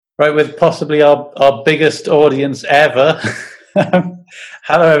Right, with possibly our biggest audience ever.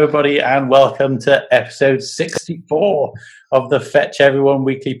 Hello, everybody, and welcome to episode 64 of the Fetch Everyone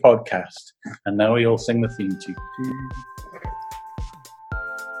Weekly podcast. And now we all sing the theme tune.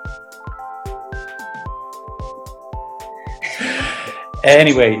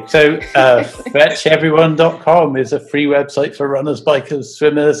 Anyway, so fetcheveryone.com is a free website for runners, bikers,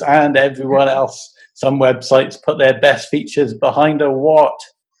 swimmers, and everyone else. Some websites put their best features behind a what?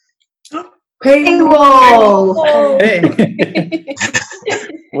 Paywall.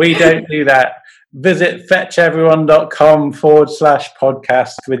 We don't do that. Visit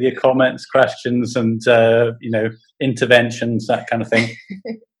fetcheveryone.com/podcast with your comments, questions, and interventions, that kind of thing.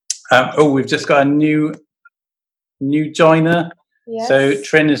 We've just got a new joiner. Yes. So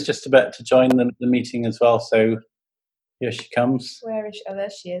Trin is just about to join the meeting as well. So here she comes. Where is she? Oh, there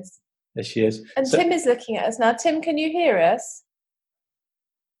she is. There she is. And Tim is looking at us now. Tim, can you hear us?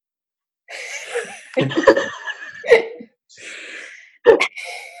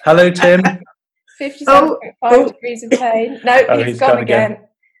 Hello, Tim. 57.5 degrees of pain. No, he's gone again.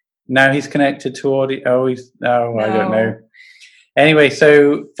 Now he's connected to audio. I don't know. Anyway,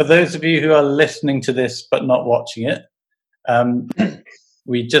 so for those of you who are listening to this but not watching it,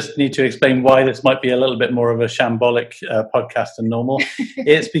 we just need to explain why this might be a little bit more of a shambolic podcast than normal.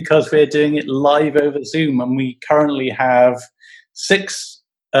 It's because we're doing it live over Zoom, and we currently have 6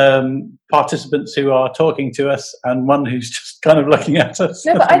 participants who are talking to us and one who's just kind of looking at us.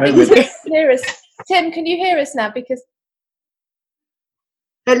 No, but I think he can hear us. Tim, can you hear us now? Because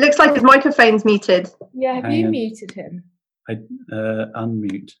it looks like his microphone's muted. Yeah, have you muted him? I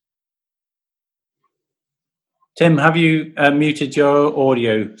unmute. Tim, have you muted your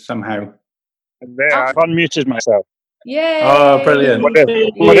audio somehow? There, I've unmuted myself. Yay! Oh, brilliant.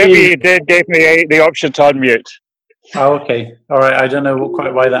 Whatever you did gave me the option to unmute. Oh, okay. All right. I don't know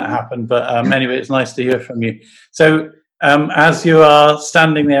quite why that happened, but anyway, it's nice to hear from you. So as you are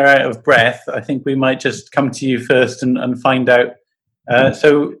standing there out of breath, I think we might just come to you first and find out.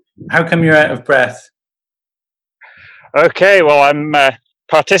 So how come you're out of breath? Okay, well, I'm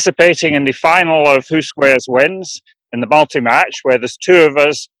participating in the final of Who Squares Wins in the multi-match, where there's 2 of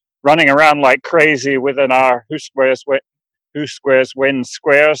us running around like crazy within our Who Squares Wins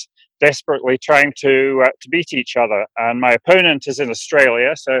squares, desperately trying to beat each other. And my opponent is in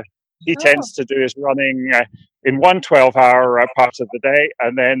Australia, so he tends to do his running in one 12-hour part of the day,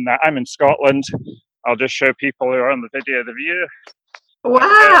 and then I'm in Scotland. I'll just show people who are on the video the view.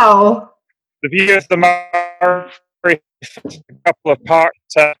 Wow! The view of the Murray, a couple of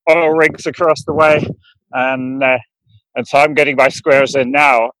parked oil rigs across the way, and so I'm getting my squares in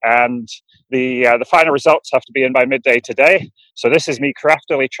now, and the final results have to be in by midday today. So this is me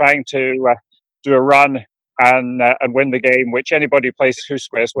craftily trying to do a run and win the game, which anybody who plays Who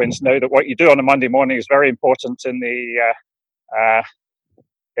Squares Wins know that what you do on a Monday morning is very important in the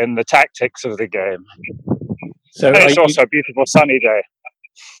tactics of the game. So and it's also a beautiful sunny day.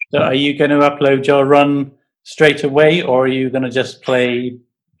 So are you going to upload your run straight away, or are you going to just play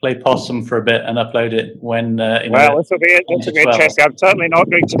possum for a bit and upload it when? Well, this will be interesting. I'm certainly not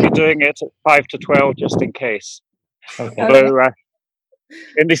going to be doing it at 5 to 12 just in case. Okay. Although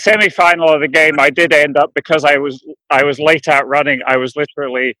in the semi-final of the game, I did end up, because I was late out running. I was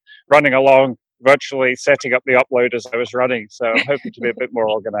literally running along, virtually setting up the upload as I was running. So I'm hoping to be a bit more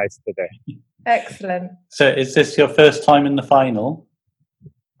organised today. Excellent. So is this your first time in the final?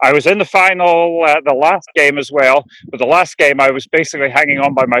 I was in the final the last game as well, but the last game I was basically hanging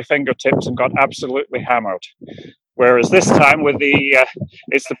on by my fingertips and got absolutely hammered. Whereas this time,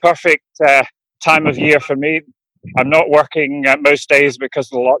 it's the perfect time of year for me. I'm not working most days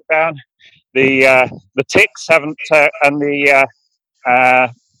because of the lockdown. The ticks haven't, and the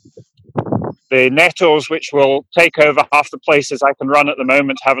nettles, which will take over half the places I can run at the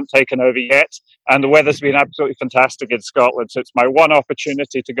moment, haven't taken over yet. And the weather's been absolutely fantastic in Scotland. So it's my one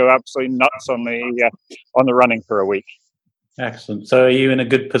opportunity to go absolutely nuts on the running for a week. Excellent. So are you in a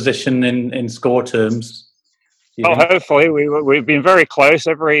good position in score terms? Well, hopefully. We've been very close.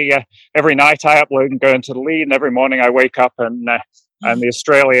 Every night I upload and go into the lead, and every morning I wake up and the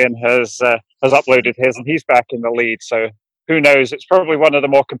Australian has uploaded his, and he's back in the lead. So who knows? It's probably one of the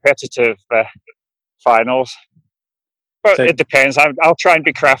more competitive finals, but it depends. I'll try and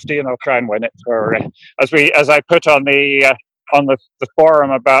be crafty, and I'll try and win it. Or as I put on the forum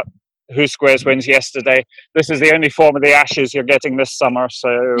about Who Squares Wins yesterday, this is the only form of the Ashes you're getting this summer.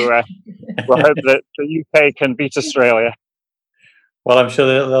 So we'll hope that the UK can beat Australia. Well, I'm sure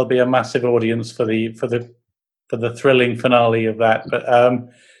there'll be a massive audience for the thrilling finale of that. But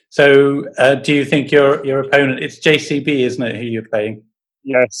so, do you think your opponent? It's JCB, isn't it? Who you're playing?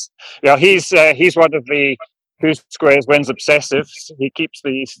 Yes. Yeah, he's one of the Who Squares Wins obsessives. He keeps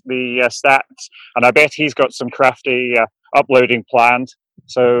the stats, and I bet he's got some crafty uploading planned.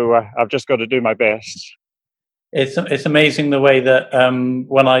 So I've just got to do my best. It's amazing the way that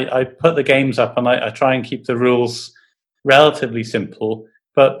when I put the games up and I try and keep the rules relatively simple,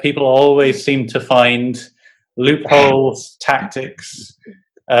 but people always seem to find loopholes, tactics,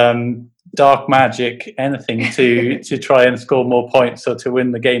 dark magic, anything to try and score more points or to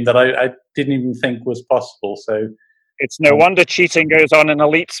win the game that I didn't even think was possible. So it's no wonder cheating goes on in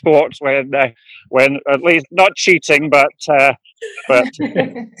elite sports when at least not cheating, but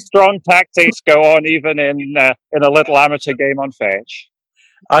strong tactics go on even in a little amateur game on Fetch.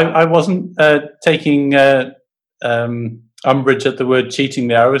 I wasn't taking umbrage at the word cheating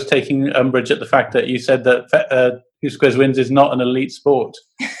there. I was taking umbrage at the fact that you said that Who Squares Wins is not an elite sport.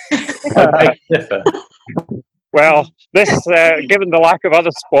 I differ. Well, this, given the lack of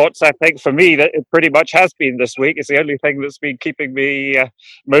other sports, I think for me that it pretty much has been this week. It's the only thing that's been keeping me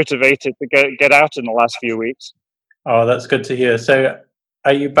motivated to get out in the last few weeks. Oh, that's good to hear. So,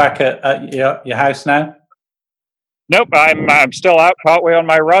 are you back at your house now? Nope, I'm still out partway on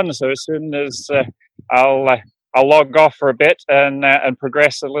my run. So as soon as I'll log off for a bit and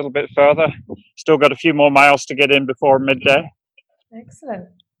progress a little bit further. Still got a few more miles to get in before midday. Excellent.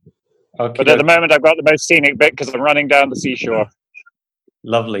 Okay, but at the moment, I've got the most scenic bit because I'm running down the seashore.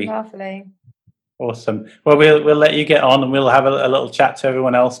 Lovely. Awesome. Well, we'll let you get on and we'll have a little chat to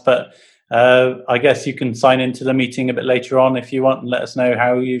everyone else. But I guess you can sign into the meeting a bit later on if you want and let us know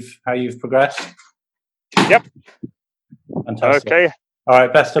how you've progressed. Yep. Fantastic. Okay. All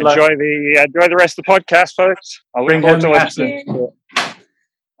right. Best of luck. Enjoy the rest of the podcast, folks. I'll look forward to listening.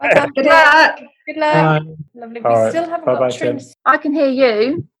 Good luck. Good luck. Lovely. We still haven't got trims. I can hear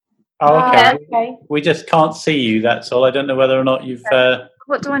you. Oh, okay. Okay. We just can't see you. That's all. I don't know whether or not you've.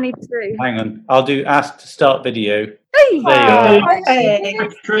 What do I need to do? Hang on. I'll do ask to start video. Hey. There you go.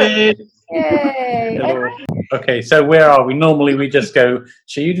 Hey. Yay. Okay, so where are we? Normally we just go,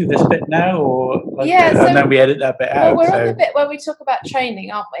 shall you do this bit now? Or and then we edit that bit out. Well, we're on the bit where we talk about training,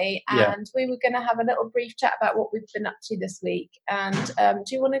 aren't we? And yeah. We were going to have a little brief chat about what we've been up to this week. And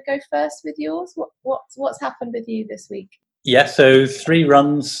do you want to go first with yours? What's happened with you this week? Yeah, so 3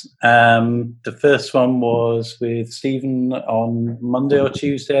 runs. The first one was with Stephen on Monday or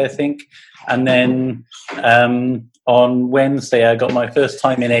Tuesday, I think. And then on Wednesday, I got my first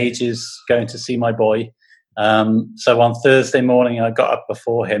time in ages going to see my boy. So on Thursday morning, I got up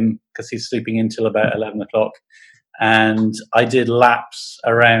before him because he's sleeping until about 11 o'clock. And I did laps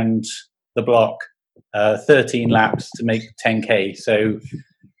around the block, 13 laps to make 10K. So,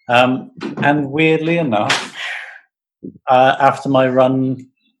 and weirdly enough, after my run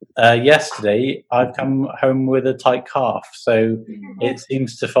yesterday, I've come home with a tight calf. So it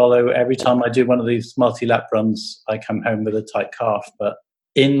seems to follow every time I do one of these multi-lap runs, I come home with a tight calf. But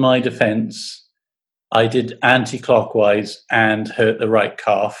in my defense, I did anti-clockwise and hurt the right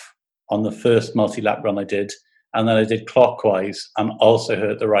calf on the first multi-lap run I did. And then I did clockwise and also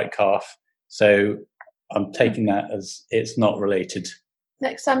hurt the right calf. So I'm taking that as it's not related.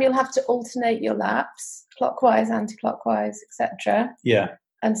 Next time you'll have to alternate your laps, clockwise, anti-clockwise, etc. Yeah.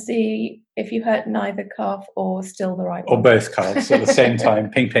 And see if you hurt neither calf or still the right one. Or both calves at the same time.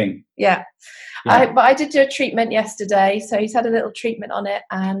 Ping, ping. Yeah. But I did do a treatment yesterday. So he's had a little treatment on it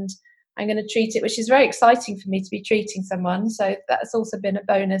and I'm going to treat it, which is very exciting for me to be treating someone. So that's also been a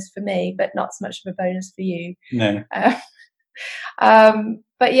bonus for me, but not so much of a bonus for you. No.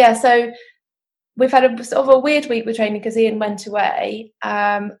 But yeah, so we've had a sort of a weird week with training because Ian went away,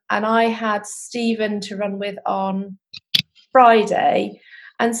 and I had Stephen to run with on Friday.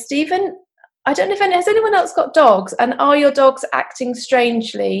 And Stephen, I don't know if has anyone else got dogs, and are your dogs acting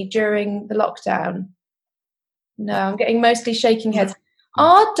strangely during the lockdown? No, I'm getting mostly shaking heads.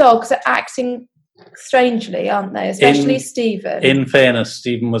 Our dogs are acting strangely, aren't they? Especially Stephen. In fairness,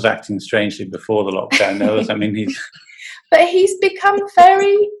 Stephen was acting strangely before the lockdown. But he's become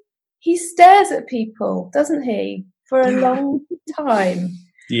he stares at people, doesn't he, for a long time?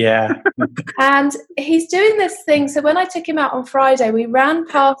 Yeah. And he's doing this thing. So when I took him out on Friday, we ran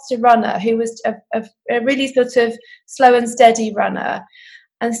past a runner who was a really sort of slow and steady runner.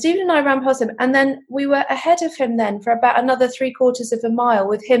 And Stephen and I ran past him. And then we were ahead of him then for about another 3/4 of a mile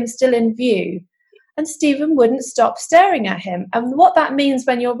with him still in view. And Stephen wouldn't stop staring at him. And what that means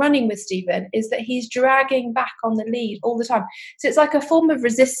when you're running with Stephen is that he's dragging back on the lead all the time. So it's like a form of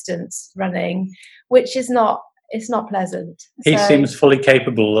resistance running, which is not pleasant. He seems fully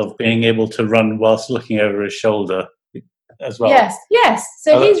capable of being able to run whilst looking over his shoulder. as well. Yes.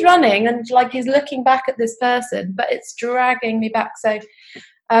 So he's running and like he's looking back at this person, but it's dragging me back. So,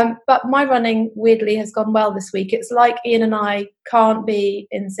 but my running weirdly has gone well this week. It's like Ian and I can't be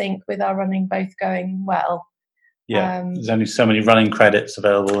in sync with our running both going well. Yeah, there's only so many running credits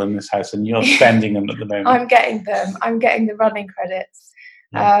available in this house, and you're spending them at the moment. I'm getting them. I'm getting the running credits.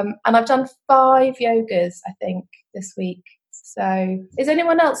 Yeah. And I've done 5 yogas, I think, this week. So is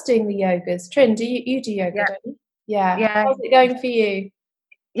anyone else doing the yogas? Trin, do you do yoga, don't you? Yeah. How's it going for you?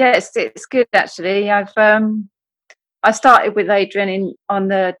 Yeah, it's good actually. I started with Adrian on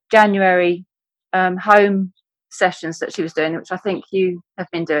the January home sessions that she was doing, which I think you have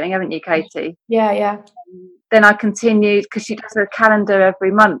been doing, haven't you, Katie? Yeah. Then I continued because she does a calendar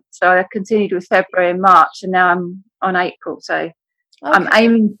every month, so I continued with February and March, and now I'm on April. So okay. I'm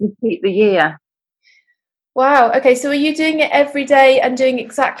aiming to keep the year. Wow. Okay. So are you doing it every day and doing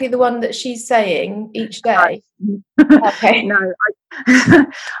exactly the one that she's saying each day? Okay. No,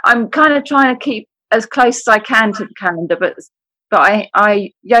 I'm kind of trying to keep as close as I can to the calendar, but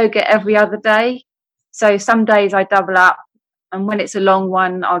I yoga every other day. So some days I double up, and when it's a long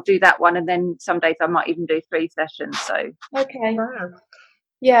one, I'll do that one, and then some days I might even do 3 sessions. So okay.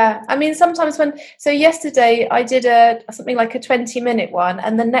 Yeah, I mean sometimes yesterday I did something like a 20-minute one,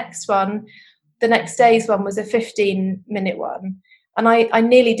 and the next day's one was a 15-minute one, and I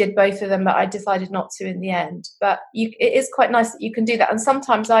nearly did both of them, but I decided not to in the end. But it is quite nice that you can do that, and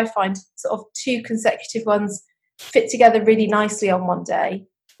sometimes I find sort of 2 consecutive ones fit together really nicely on one day,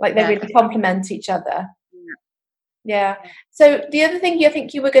 like they really complement each other. Yeah. So the other thing I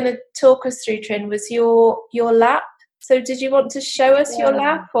think you were going to talk us through, Trin, was your lap. So did you want to show us your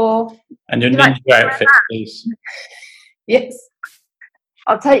lap and your ninja outfit, please? Yes.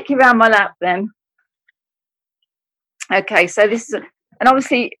 I'll take you around my lap then. Okay, so this is, and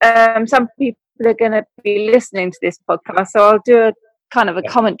obviously some people are going to be listening to this podcast, so I'll do a kind of a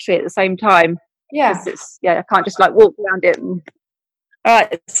commentary at the same time. Yeah. I can't just like walk around it. All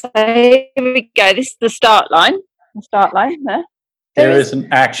right, so here we go. This is the start line. The start line there. There is an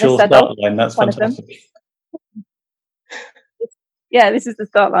actual start line. That's fantastic. Yeah, this is the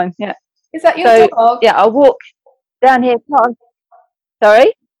start line. Yeah. Is that your dog? Yeah, I'll walk down here past.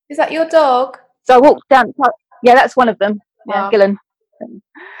 Sorry? Is that your dog? So I walk down. Yeah, that's one of them. Wow. Yeah, Gillen.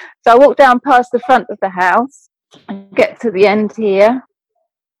 So I walk down past the front of the house, get to the end here,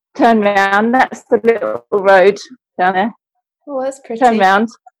 turn round. That's the little road down there. Oh, that's pretty. Turn round,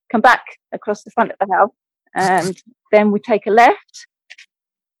 come back across the front of the house, and then we take a left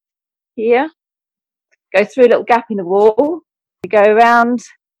here, go through a little gap in the wall, we go around.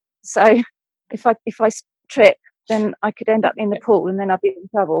 So if I trip, then I could end up in the pool, and then I'd be in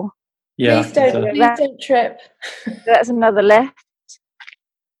trouble. Yeah, please don't trip. That's another left.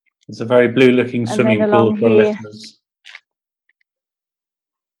 It's a very blue-looking swimming pool for listeners.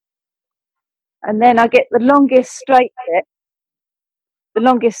 And then I get the longest straight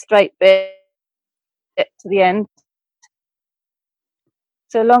bit to the end.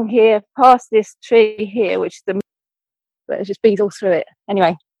 So along here, past this tree here, which is but it just bees all through it.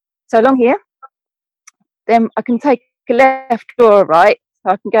 Anyway, so along here, then I can take a left or a right.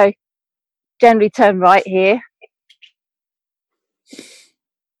 So I can generally turn right here,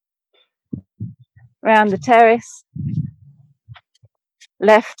 round the terrace,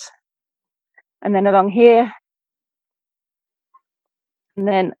 left, and then along here, and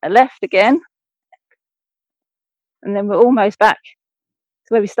then a left again, and then we're almost back to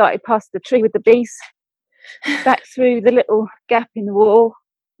where we started, past the tree with the bees, back through the little gap in the wall.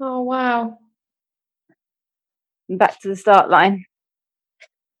 Oh wow. And back to the start line.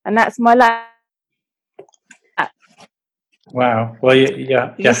 And that's my lap. Wow. Well, your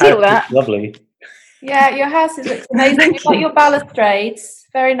house is lovely. Yeah, your house looks amazing. You've got your balustrades.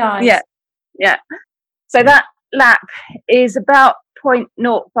 Very nice. Yeah. So that lap is about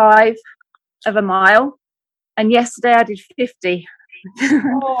 0.05 of a mile. And yesterday I did 50.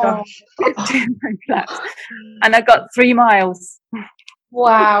 Oh. And I got 3 miles.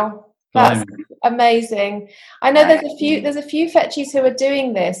 Wow. That's amazing. I know there's a few fetchies who are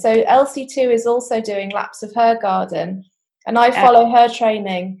doing this. So LC2 is also doing laps of her garden, and I follow her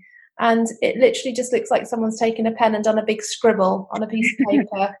training, and it literally just looks like someone's taken a pen and done a big scribble on a piece of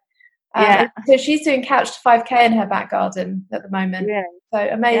paper. So she's doing couch to 5K in her back garden at the moment. Yeah. So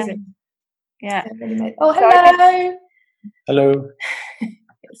amazing. Yeah. Oh, hello. Hello.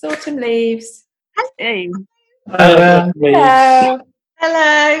 It's autumn leaves. Hey. Hello.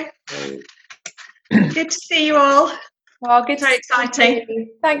 Hello. Good to see you all. Oh, good. Very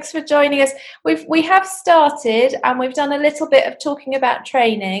exciting. Thanks for joining us. We have started, and we've done a little bit of talking about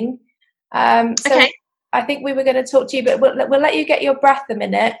training. Okay. I think we were going to talk to you, but we'll let you get your breath a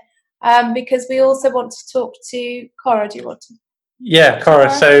minute, because we also want to talk to Cora. Do you want to? Yeah, Cora.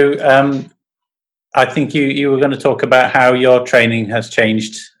 So I think you were going to talk about how your training has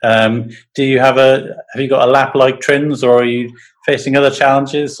changed. Do you have you got a lap like Trins, or are you facing other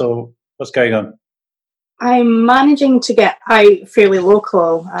challenges, or what's going on? I'm managing to get out fairly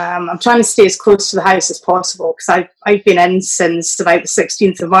local. I'm trying to stay as close to the house as possible because I've been in since about the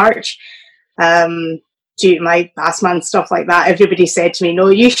 16th of March. Due to my asthma and stuff like that, everybody said to me, no,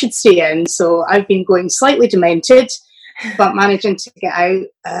 you should stay in. So I've been going slightly demented, but managing to get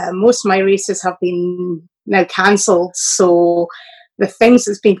out. Most of my races have been now cancelled. So the things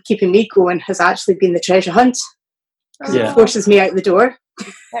that's been keeping me going has actually been the treasure hunt. Yeah. It forces me out the door.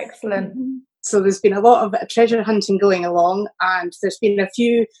 Excellent. So there's been a lot of treasure hunting going along, and there's been a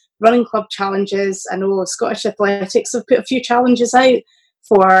few running club challenges. I know Scottish Athletics have put a few challenges out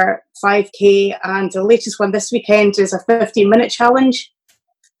for 5K, and the latest one this weekend is a 15-minute challenge.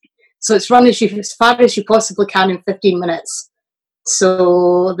 So it's run as far as you possibly can in 15 minutes.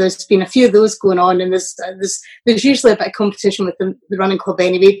 So there's been a few of those going on, and there's usually a bit of competition with the running club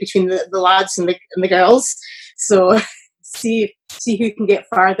anyway between the lads and the girls. So see who can get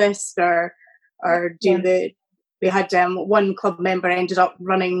farthest or we had one club member ended up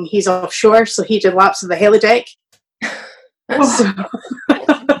running, he's offshore, so he did laps of the helideck.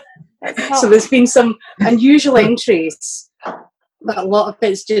 So there's been some unusual entries, but a lot of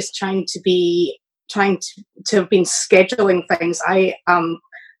it's just trying to have been scheduling things.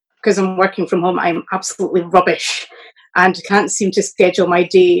 Because I'm working from home, I'm absolutely rubbish and can't seem to schedule my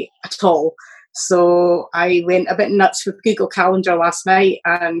day at all. So I went a bit nuts with Google Calendar last night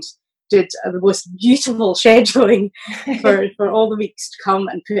and did the most beautiful scheduling for all the weeks to come,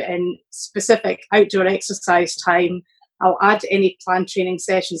 and put in specific outdoor exercise time. I'll add any planned training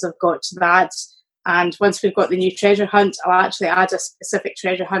sessions I've got to that. And once we've got the new treasure hunt, I'll actually add a specific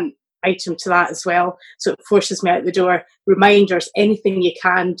treasure hunt item to that as well. So it forces me out the door. Reminders, anything you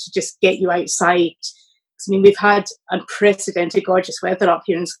can to just get you outside. I mean, we've had unprecedented gorgeous weather up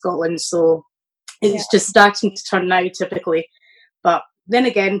here in Scotland, so it's just starting to turn now typically. But then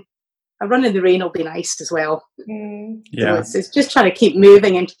again, a run in the rain will be nice as well. Yeah. So it's just trying to keep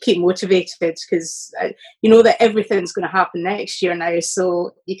moving and keep motivated, because you know that everything's going to happen next year now,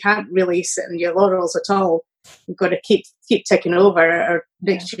 so you can't really sit on your laurels at all. You've got to keep ticking over, or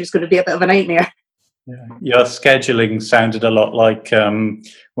next year's going to be a bit of a nightmare. Yeah. Your scheduling sounded a lot like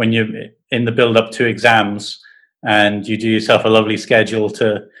when you're in the build-up to exams and you do yourself a lovely schedule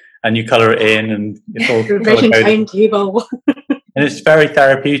and you colour it in, and it's all revision timetable. And it's very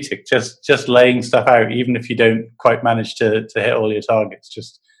therapeutic, just laying stuff out, even if you don't quite manage to hit all your targets,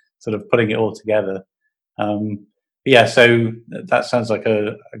 just sort of putting it all together. Yeah, so that sounds like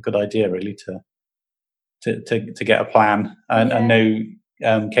a good idea, really, to get a plan. And I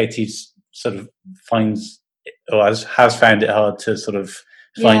know Katie's sort of finds, or has found it hard to sort of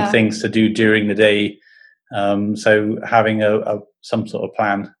find things to do during the day. So having some sort of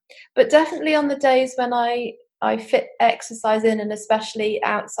plan. But definitely on the days when I fit exercise in, and especially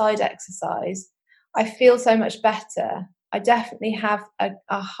outside exercise, I feel so much better. I definitely have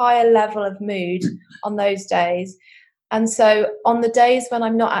a higher level of mood on those days. And so on the days when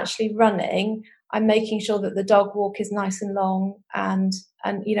I'm not actually running, I'm making sure that the dog walk is nice and long, and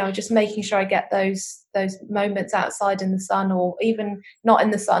you know, just making sure I get those moments outside in the sun, or even not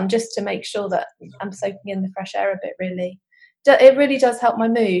in the sun, just to make sure that I'm soaking in the fresh air a bit, really. It really does help my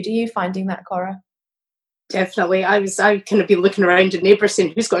mood. Are you finding that, Cora? Definitely. I kind of been looking around at neighbours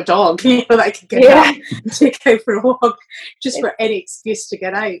saying, who's got a dog? You know, that I can get out and take out for a walk, just for any excuse to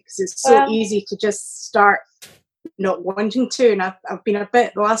get out, because it's so easy to just start not wanting to. And I've been a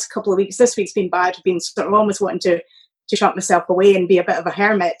bit, the last couple of weeks, this week's been bad, I've been sort of almost wanting to shut myself away and be a bit of a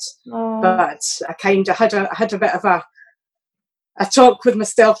hermit. But I kind of had a bit of a talk with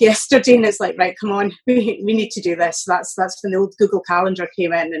myself yesterday, and it's like, right, come on, we need to do this. That's when the old Google Calendar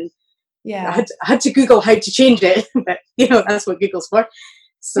came in, and I had to Google how to change it, but you know, that's what Google's for.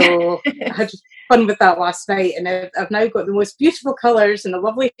 So I had fun with that last night, and I've now got the most beautiful colours and a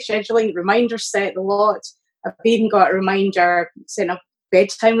lovely scheduling, reminders set a lot. I've even got a reminder, setting up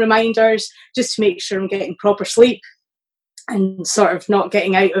bedtime reminders, just to make sure I'm getting proper sleep and sort of not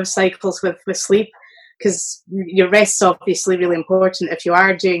getting out of cycles with sleep, because your rest's obviously really important if you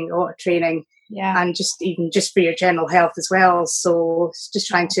are doing a lot of training, and just for your general health as well. So it's just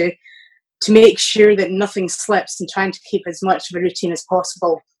trying to make sure that nothing slips, and trying to keep as much of a routine as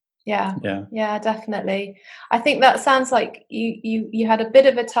possible. Yeah, definitely. I think that sounds like you had a bit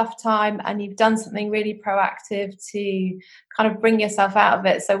of a tough time, and you've done something really proactive to kind of bring yourself out of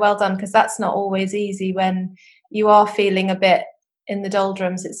it. So well done, because that's not always easy when you are feeling a bit in the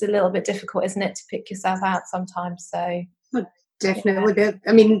doldrums. It's a little bit difficult, isn't it, to pick yourself out sometimes? So definitely. Yeah.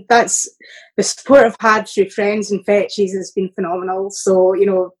 I mean, that's the support I've had through friends and fetches has been phenomenal. So, you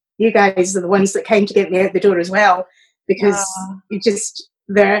know, you guys are the ones that kind of get me out the door as well, because you just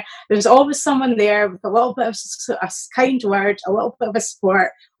there's always someone there with a little bit of a kind word, a little bit of a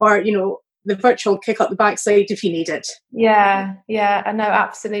support, or, you know, the virtual kick up the backside if you need it. Yeah, I know,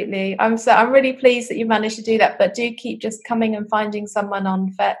 absolutely. I'm really pleased that you managed to do that, but do keep just coming and finding someone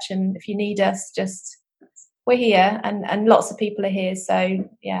on Fetch, and if you need us, just we're here, and lots of people are here. So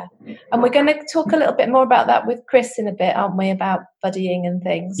yeah, and we're going to talk a little bit more about that with Chris in a bit, aren't we, about buddying and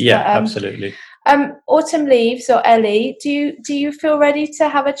things? Yeah, but, absolutely. Autumn Leaves, or Ellie, do you feel ready to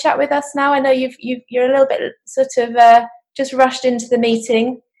have a chat with us now? I know you're a little bit sort of just rushed into the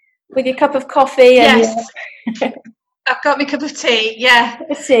meeting with your cup of coffee. Yes, I've got my cup of tea. Yeah,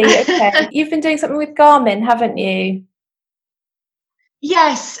 tea. Okay. You've been doing something with Garmin, haven't you?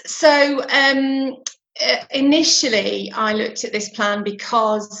 Yes. So initially, I looked at this plan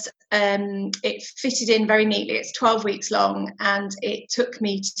because it fitted in very neatly. It's 12 weeks long, and it took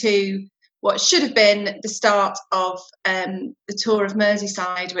me to what should have been the start of the Tour of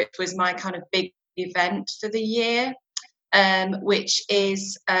Merseyside, which was my kind of big event for the year, which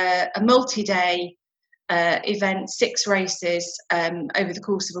is a multi-day event, 6 races over the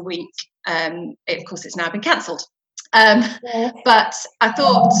course of a week. Of course, it's now been cancelled. But I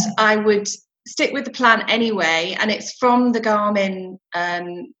thought I would stick with the plan anyway, and it's from the Garmin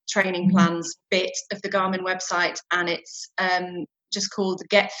training plans bit of the Garmin website, and it's just called the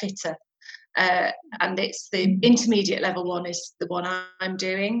Get Fitter. And it's the intermediate level one is the one I'm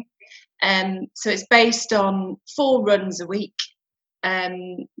doing. So it's based on 4 runs a week.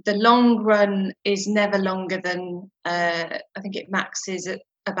 The long run is never longer than I think it maxes at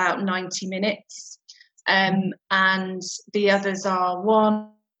about 90 minutes. And the others are one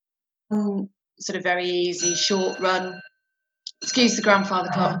sort of very easy short run, excuse the grandfather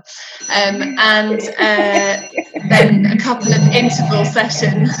clock, and then a couple of interval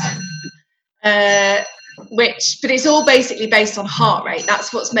sessions. But it's all basically based on heart rate.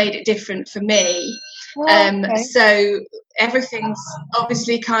 That's what's made it different for me. So everything's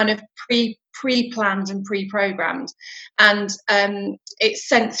obviously kind of pre-planned and pre-programmed, and it's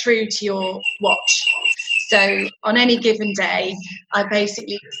sent through to your watch. So on any given day, I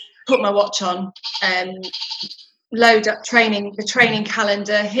basically put my watch on, load up the training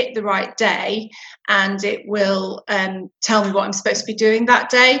calendar, hit the right day, and it will tell me what I'm supposed to be doing that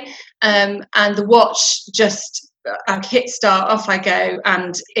day. And the watch just, I hit start, off I go,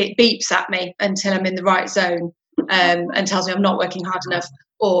 and it beeps at me until I'm in the right zone, and tells me I'm not working hard enough,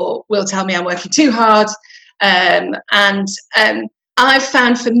 or will tell me I'm working too hard. And I've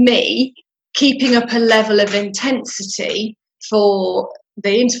found for me, keeping up a level of intensity for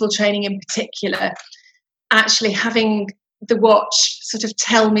the interval training in particular, actually having the watch sort of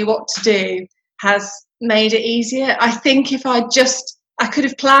tell me what to do has made it easier. I think if I could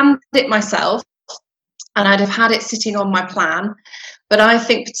have planned it myself and I'd have had it sitting on my plan, but I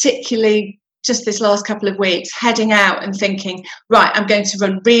think particularly just this last couple of weeks, heading out and thinking, right, I'm going to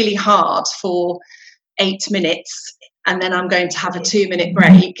run really hard for 8 minutes and then I'm going to have a 2-minute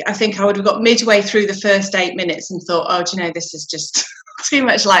break. I think I would have got midway through the first 8 minutes and thought, oh, do you know, this is just too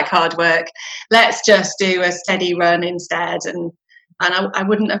much like hard work. Let's just do a steady run instead. And I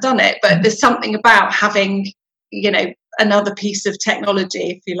wouldn't have done it. But there's something about having, you know, another piece of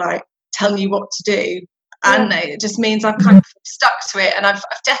technology, if you like, telling you what to do. And it just means I've kind of stuck to it, and I've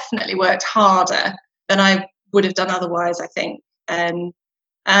definitely worked harder than I would have done otherwise, I think. And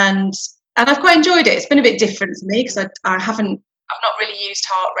I've quite enjoyed it. It's been a bit different for me because I've not really used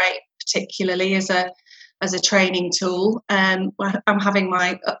heart rate particularly as a training tool. I'm having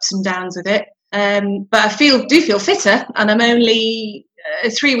my ups and downs with it. But I do feel fitter, and I'm only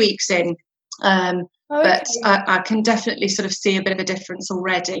 3 weeks in. But I can definitely sort of see a bit of a difference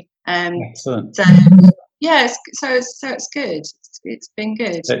already. Excellent. So yeah, it's good. It's been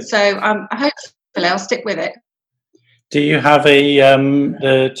good. So hopefully I'll stick with it. Do you have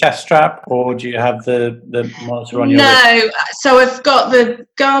the chest strap, or do you have the monitor on your wrist? No, so I've got the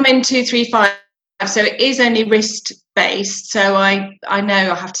Garmin 235. So it is only wrist based. So I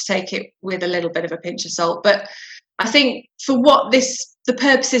know I have to take it with a little bit of a pinch of salt. But I think for what this the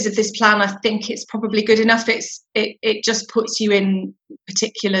purposes of this plan, I think it's probably good enough. It just puts you in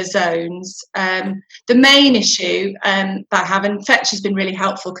particular zones. The main issue that I have, and Fetch has been really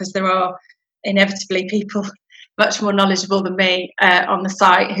helpful because there are inevitably people much more knowledgeable than me on the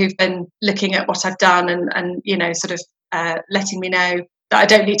site who've been looking at what I've done and you know, sort of letting me know that I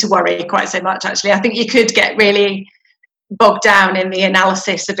don't need to worry quite so much. Actually, I think you could get really bogged down in the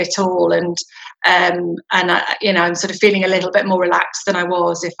analysis of it all, and I, you know, I'm sort of feeling a little bit more relaxed than I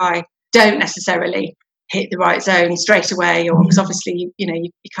was if I don't necessarily hit the right zone straight away, or because obviously you know you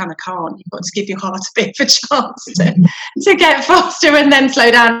kind of can't. You've got to give your heart a bit of a chance to get faster and then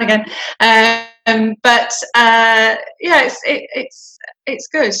slow down again. But yeah, it's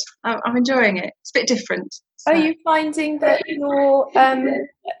good. I'm enjoying it. It's a bit different. So. Are you finding that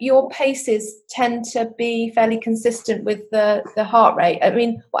your paces tend to be fairly consistent with the heart rate? I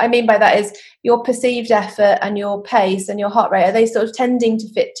mean, what I mean by that is your perceived effort and your pace and your heart rate, are they sort of tending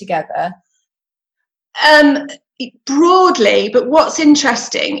to fit together? Broadly, but what's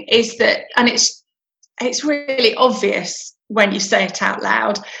interesting is that, and it's really obvious when you say it out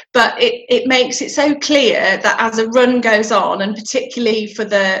loud, but it makes it so clear that as a run goes on, and particularly for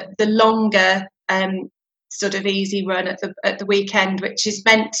the longer sort of easy run at the weekend, which is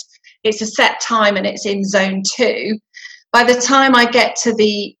meant, it's a set time and it's in zone 2. By the time I get to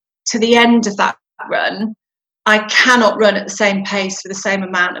the end of that run, I cannot run at the same pace with the same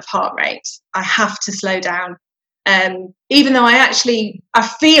amount of heart rate. I have to slow down, even though I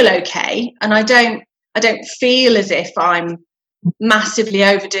feel okay, and I don't feel as if I'm massively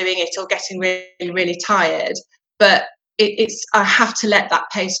overdoing it or getting really, really tired, but I have to let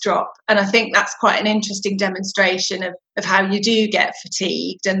that pace drop. And I think that's quite an interesting demonstration of how you do get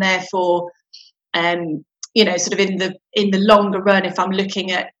fatigued, and therefore, you know, sort of in the longer run, if I'm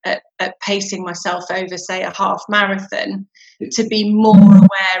looking at pacing myself over, say, a half marathon, to be more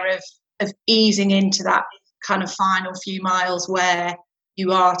aware of easing into that kind of final few miles where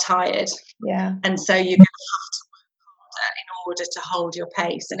you are tired. Yeah. And so you're going to have to work harder in order to hold your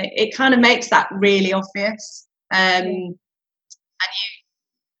pace. And it kind of makes that really obvious. And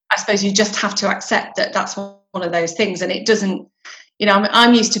I suppose you just have to accept that that's one of those things, and it doesn't, you know,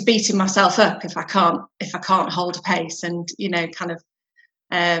 I'm used to beating myself up if I can't hold a pace, and you know, kind of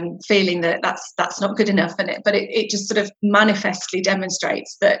feeling that that's not good enough, but it just sort of manifestly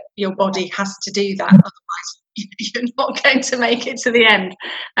demonstrates that your body has to do that, otherwise you're not going to make it to the end.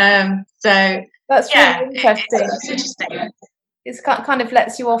 So that's really interesting. It's interesting. It's kind of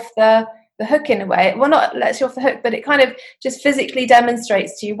lets you off the hook in a way. Well, not lets you off the hook, but it kind of just physically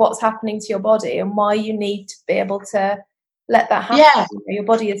demonstrates to you what's happening to your body and why you need to be able to let that happen. Yeah, your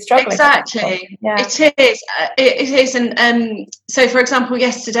body is struggling. Exactly. Yeah. It is. And so, for example,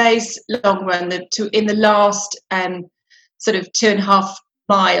 yesterday's long run, in the last sort of 2.5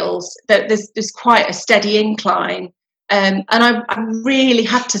 miles, there's quite a steady incline, and I really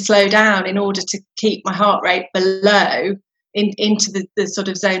had to slow down in order to keep my heart rate below into the sort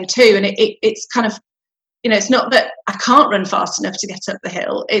of zone 2. And it's kind of, you know, it's not that I can't run fast enough to get up the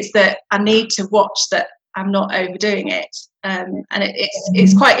hill, it's that I need to watch that I'm not overdoing it. And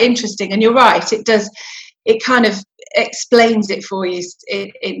it's quite interesting, and you're right, it kind of explains it for you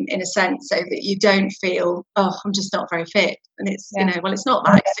in a sense, so that you don't feel, oh, I'm just not very fit. And it's, you know, well, it's not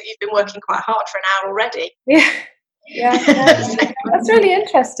that, it's that you've been working quite hard for an hour already. Yeah. That's really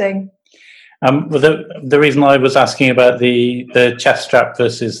interesting. Well, the reason I was asking about the chest strap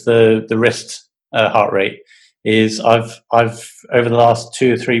versus the wrist heart rate is I've over the last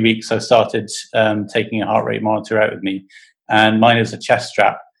 2 or 3 weeks I've started taking a heart rate monitor out with me, and mine is a chest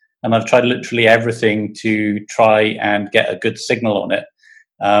strap, and I've tried literally everything to try and get a good signal on it,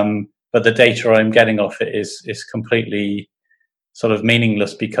 but the data I'm getting off it is completely sort of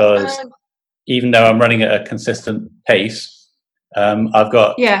meaningless, because even though I'm running at a consistent pace, I've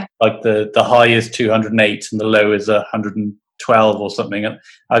got like the high is 208 and the low is 112 or something. And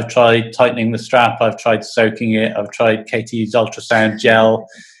I've tried tightening the strap, I've tried soaking it, I've tried KT's ultrasound gel,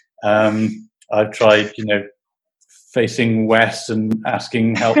 I've tried, you know, facing west and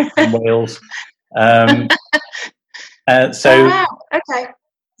asking help from Wales. So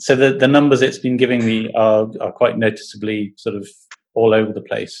the numbers it's been giving me are quite noticeably sort of all over the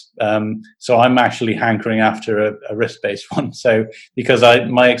place. So I'm actually hankering after a wrist-based one. So because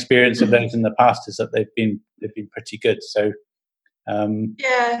my experience of those in the past is that they've been pretty good. So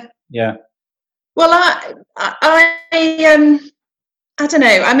yeah. Well, I don't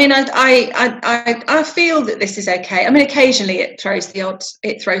know. I mean, I feel that this is okay. I mean, occasionally it throws the odd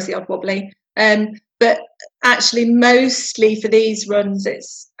wobbly, but actually, mostly for these runs,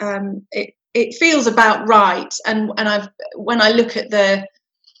 it feels about right. And when I look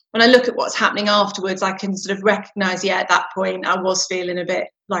at what's happening afterwards, I can sort of recognise, at that point I was feeling a bit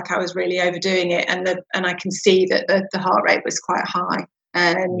like I was really overdoing it, and I can see that the heart rate was quite high.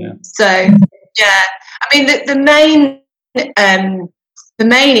 So I mean the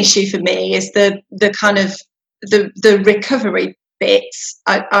main issue for me is the kind of the recovery bits.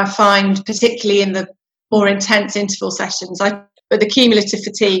 I find, particularly in the more intense interval sessions, but the cumulative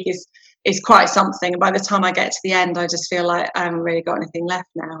fatigue is quite something. And by the time I get to the end, I just feel like I haven't really got anything left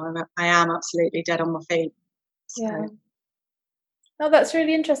now. I am absolutely dead on my feet. So. Yeah. Oh, that's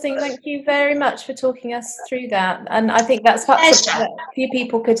really interesting. Thank you very much for talking us through that. And I think that's perhaps something that a few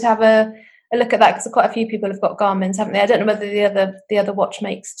people could have a look at that, because quite a few people have got Garmin's, haven't they? I don't know whether the other watch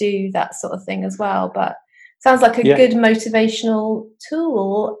makes do that sort of thing as well, but sounds like a good motivational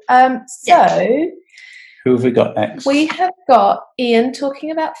tool. Who have we got next? We have got Ian talking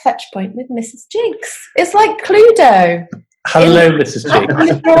about Fetch Point with Mrs. Jinx. It's like Cluedo. Hello, Mrs. Jinx. In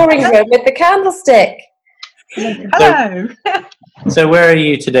the drawing room with the candlestick. Hello. So where are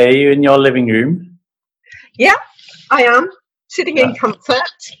you today? Are you in your living room? Yeah, I am. Sitting in comfort.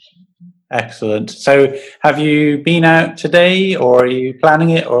 Excellent. So have you been out today, or are you planning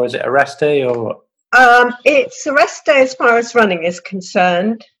it, or is it a rest day, or what? It's a rest day as far as running is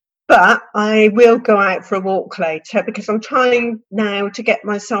concerned, but I will go out for a walk later, because I'm trying now to get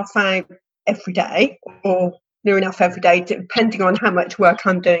myself out every day, or near enough every day, depending on how much work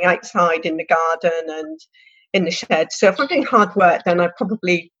I'm doing outside in the garden and in the shed. So if I'm doing hard work, then I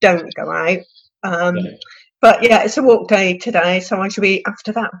probably don't go out. But yeah, it's a walk day today, so I shall be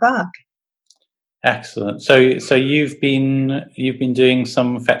after that bug. Excellent. So you've been doing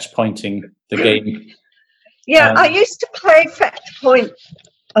some fetch pointing, the game. Yeah, I used to play Fetch Point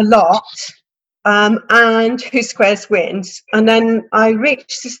a lot, and Who Squares Wins, and then I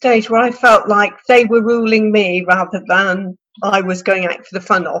reached the stage where I felt like they were ruling me rather than I was going out for the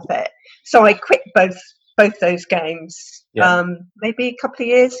fun of it. So I quit both those games maybe a couple of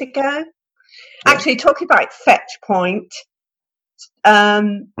years ago. Actually, talking about Fetch Point,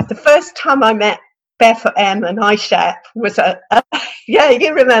 the first time I met Barefoot Em and Ishep was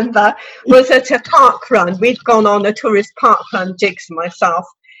you remember, was at a park run. We'd gone on a tourist park run, Jigs and myself,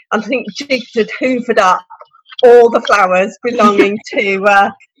 and I think Jigs had hoovered up all the flowers belonging to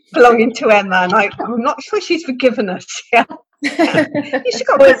Emma, and I'm not sure she's forgiven us. Yeah, she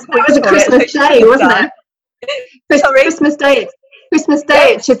got it was a Christmas day, wasn't it? Sorry? Christmas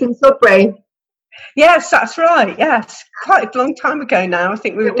Day at Chipping Sudbury. Yes, that's right. Yes, quite a long time ago now. I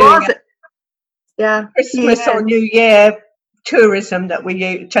think we were doing Christmas or New Year tourism that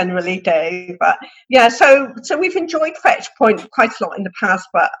we generally do. But yeah, so we've enjoyed Fetch Point quite a lot in the past,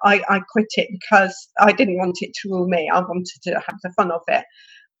 but I quit it because I didn't want it to rule me. I wanted to have the fun of it.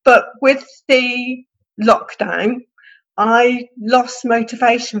 But with the lockdown, I lost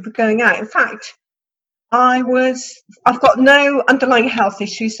motivation for going out. In fact, I've got no underlying health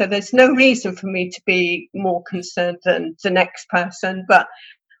issues, so there's no reason for me to be more concerned than the next person. But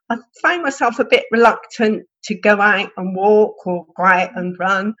I find myself a bit reluctant to go out and walk or go out and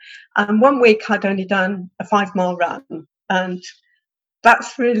run. And one week I'd only done a 5-mile run, and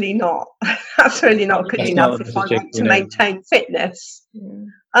that's really not good enough if I want to maintain fitness.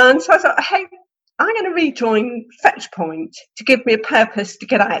 And so I thought, hey, I'm going to rejoin Fetch Point to give me a purpose to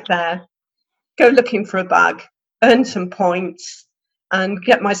get out there, go looking for a bug, earn some points, and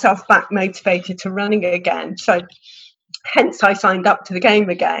get myself back motivated to running again. So hence I signed up to the game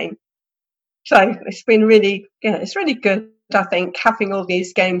again. So it's been it's really good, I think, having all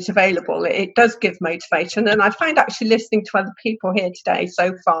these games available. It does give motivation. And I find actually listening to other people here today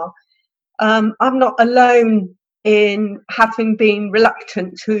so far, I'm not alone in having been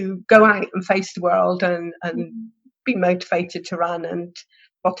reluctant to go out and face the world and be motivated to run and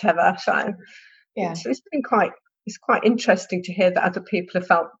whatever. So it's been quite interesting to hear that other people have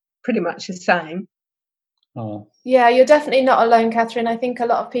felt pretty much the same. Oh. Yeah, you're definitely not alone, Catherine. I think a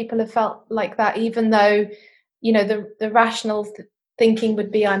lot of people have felt like that, even though, you know, the rational thinking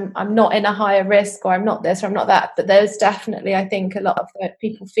would be I'm not in a higher risk, or I'm not this or I'm not that. But there's definitely, I think, a lot of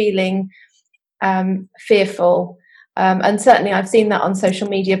people feeling fearful. And certainly I've seen that on social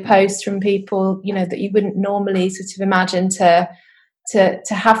media posts from people, you know, that you wouldn't normally sort of imagine to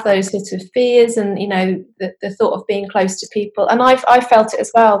have those sort of fears, and, you know, the thought of being close to people. And I felt it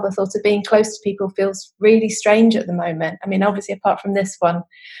as well. The thought of being close to people feels really strange at the moment. I mean, obviously, apart from this one,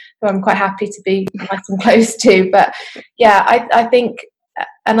 who I'm quite happy to be nice and close to. But yeah, I think,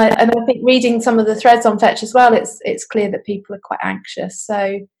 and I think reading some of the threads on Fetch as well, it's clear that people are quite anxious.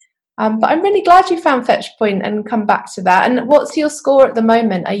 So But I'm really glad you found Fetch Point and come back to that. And what's your score at the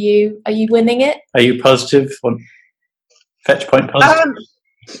moment? Are you winning it? Are you positive on Fetch Point positive?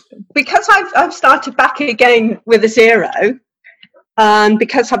 Because I've started back again with a 0, and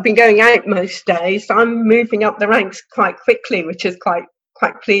because I've been going out most days, I'm moving up the ranks quite quickly, which is quite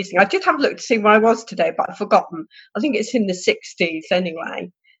pleasing. I did have a look to see where I was today, but I've forgotten. I think it's in the 60s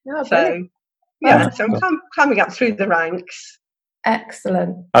anyway. Oh, so yeah, so I'm climbing up through the ranks.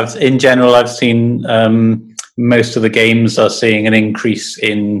 Excellent. In general, I've seen most of the games are seeing an increase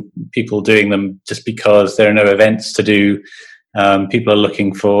in people doing them just because there are no events to do. People are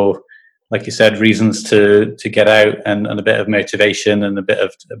looking for, like you said, reasons to get out and a bit of motivation and a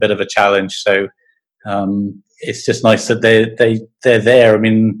bit of a challenge. So it's just nice that they're there. I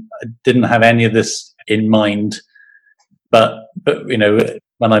mean, I didn't have any of this in mind, but you know,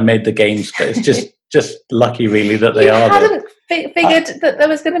 when I made the games, but it's just lucky really that they are there. Figured that there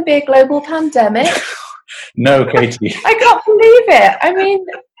was going to be a global pandemic. No, Katie. I can't believe it. I mean,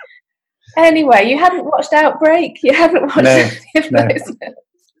 anyway, you hadn't watched Outbreak. You haven't watched any of those.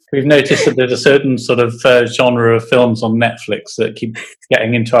 We've noticed that there's a certain sort of genre of films on Netflix that keep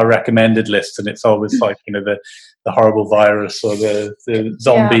getting into our recommended list, and it's always like, you know, the horrible virus or the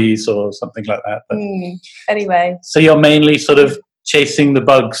zombies or something like that. But anyway, so you're mainly sort of chasing the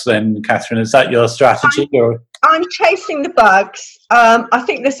bugs then, Catherine? Is that your strategy? I'm chasing the bugs. I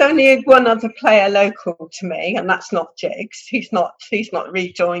think there's only one other player local to me, and that's not Jigs. He's not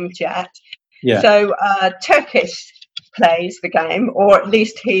rejoined yet. Yeah. So Turkish plays the game, or at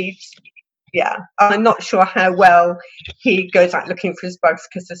least I'm not sure how well he goes out looking for his bugs,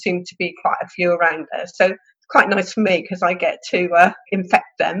 because there seem to be quite a few around there. So it's quite nice for me because I get to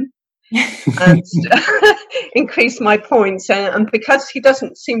infect them and increase my points. And because he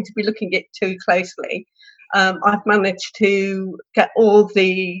doesn't seem to be looking at it too closely, I've managed to get all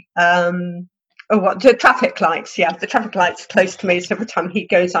the traffic lights. Yeah, the traffic lights close to me, so every time he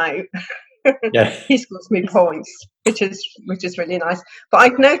goes out, he scores me points, which is really nice. But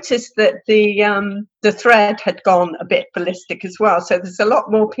I've noticed that the thread had gone a bit ballistic as well. So there's a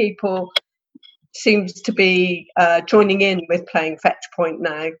lot more people seems to be joining in with playing Fetch Point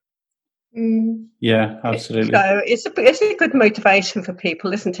now. Yeah, absolutely. So it's a good motivation for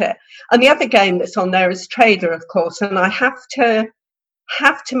people, isn't it? And the other game that's on there is Trader, of course, and I have to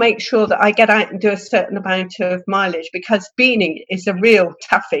make sure that I get out and do a certain amount of mileage, because Beanie is a real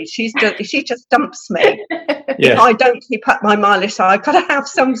toughie. She just dumps me if I don't keep up my mileage. So I've got to have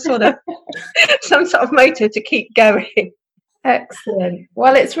some sort of motor to keep going. Excellent.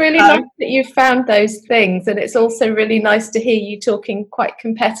 Well, it's really nice that you've found those things, and it's also really nice to hear you talking quite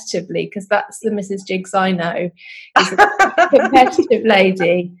competitively, because that's the Mrs. Jigs I know. Is a competitive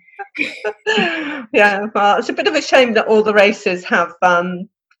lady. Yeah, well, it's a bit of a shame that all the races have fallen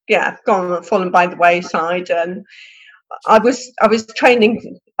by the wayside. And I was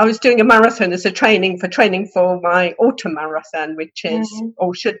doing a marathon as a training for my autumn marathon, which is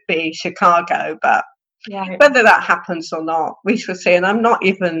or should be Chicago, but whether that happens or not, we shall see. And I'm not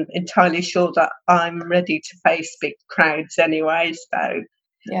even entirely sure that I'm ready to face big crowds anyway, so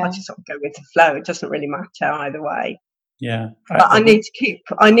I just sort of go with the flow. It doesn't really matter either way. Yeah, but I need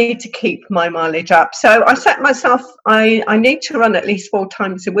to keep my mileage up. So I set myself, I need to run at least 4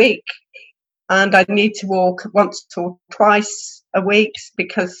 times a week, and I need to walk once or twice a week,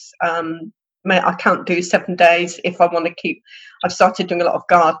 because I can't do 7 days if I want to keep. I've started doing a lot of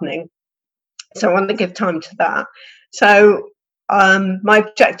gardening, so I want to give time to that. So my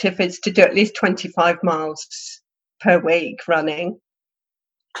objective is to do at least 25 miles per week running,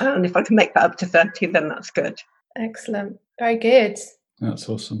 and if I can make that up to 30, then that's good. Excellent. Very good. That's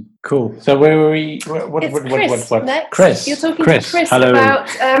awesome. Cool. So where were we? Chris next. Chris. You're talking to Chris about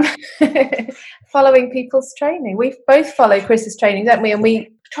following people's training. We both follow Chris's training, don't we? And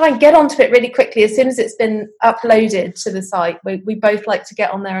we try and get onto it really quickly as soon as it's been uploaded to the site. We both like to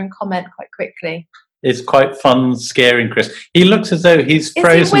get on there and comment quite quickly. It's quite fun scaring Chris. He looks as though he's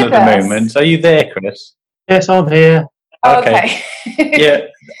frozen at the moment. Are you there, Chris? Yes, I'm here. Okay. Yeah,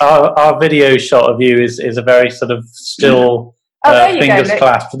 our video shot of you is a very sort of still fingers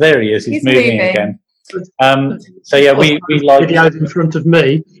clasped. There he is. He's moving again. So yeah, we like videos in front of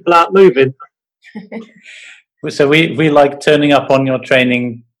me, without moving. So we like turning up on your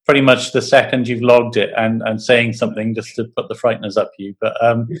training pretty much the second you've logged it and saying something just to put the frighteners up you. But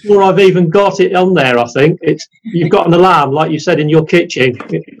before I've even got it on there, I think you've got an alarm, like you said, in your kitchen,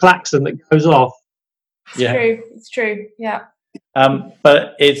 a klaxon that goes off. It's true. Yeah.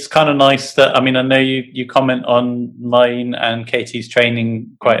 But it's kind of nice that, I mean, I know you comment on mine and Katie's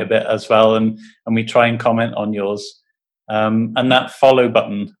training quite a bit as well, and we try and comment on yours. And that follow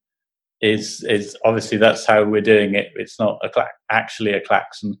button is obviously that's how we're doing it. It's not actually a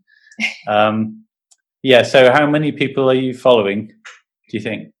klaxon. Yeah. So how many people are you following, do you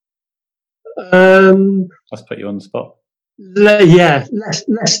think? Let's put you on the spot. Yeah,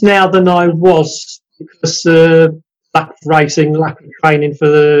 less now than I was, because lack of racing, lack of training for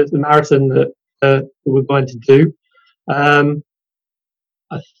the marathon that we were going to do.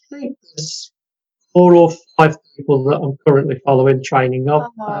 I think there's 4 or 5 people that I'm currently following training of.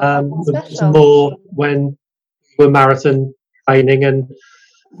 There's more when we were marathon training, and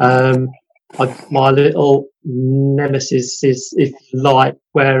my little nemesis is, if you like,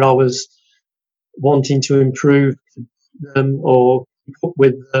 where I was wanting to improve them or keep up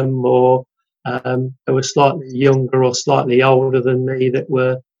with them, or they were slightly younger or slightly older than me that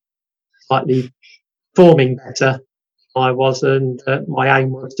were slightly performing better than I was, and my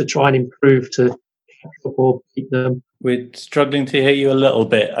aim was to try and improve to catch up or beat them. We're struggling to hear you a little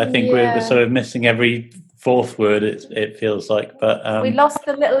bit. I think we're sort of missing every 4th word, it feels like. But we lost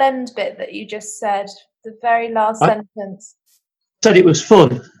the little end bit that you just said, the very last sentence. Said it was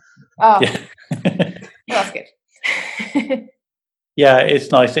fun. Oh, yeah. Well, that's good. Yeah,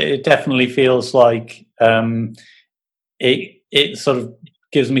 it's nice. It definitely feels like it sort of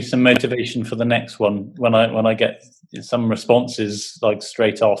gives me some motivation for the next one when I get some responses like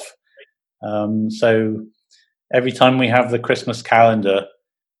straight off. So every time we have the Christmas calendar,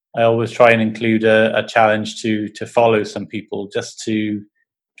 I always try and include a challenge to follow some people, just to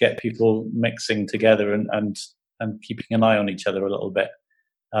get people mixing together and keeping an eye on each other a little bit.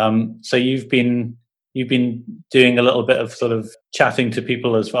 So you've been doing a little bit of sort of chatting to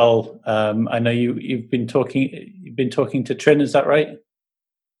people as well. I know you've been talking to Trin, is that right?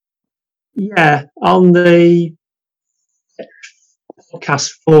 Yeah, on the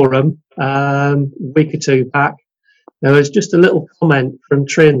podcast forum a week or 2 back, there was just a little comment from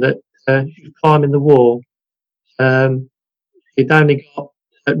Trin that she was climbing the wall. She'd only got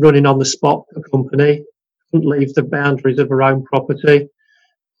running on the spot for company, couldn't leave the boundaries of her own property,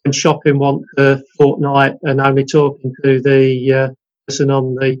 and shopping once a fortnight, and only talking to the person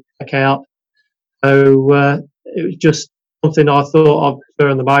on the checkout. So it was just something I thought of her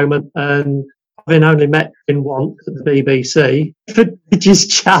in the moment, and having only met him once at the BBC for Bridges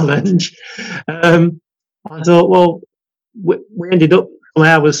Challenge, I thought, well, we ended up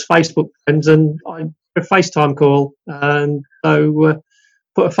somehow as Facebook friends, and I did a FaceTime call, and so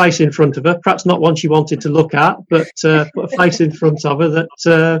put a face in front of her, perhaps not one she wanted to look at, but put a face in front of her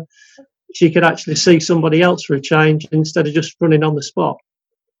that she could actually see somebody else for a change instead of just running on the spot.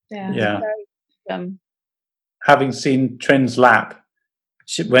 Yeah. Having seen Trin's lap,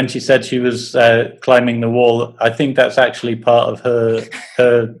 when she said she was climbing the wall, I think that's actually part of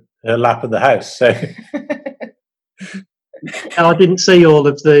her lap of the house. So I didn't see all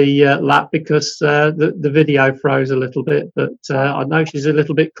of the lap because the video froze a little bit, but I know she's a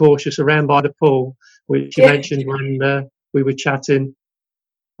little bit cautious around by the pool, which you mentioned when we were chatting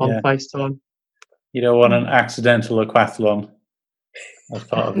on FaceTime. You don't want an accidental aquathlon as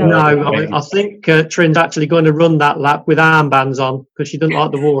part of No, I think Trin's actually going to run that lap with armbands on because she doesn't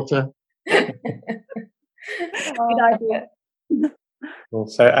like the water. Good idea. Cool.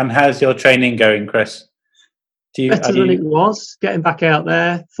 So, and how's your training going, Chris? Better than it was, getting back out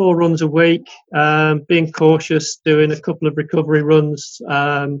there, 4 runs a week, being cautious, doing a couple of recovery runs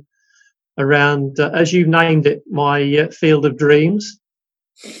around, as you named it, my field of dreams.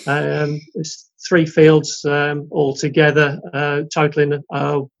 It's 3 fields altogether, totaling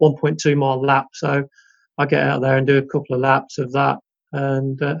a 1.2 mile lap. So I get out there and do a couple of laps of that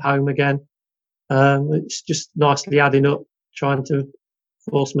and home again. It's just nicely adding up, trying to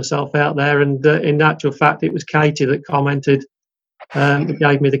force myself out there, and in actual fact it was Katie that commented that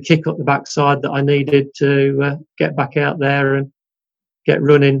gave me the kick up the backside that I needed to get back out there and get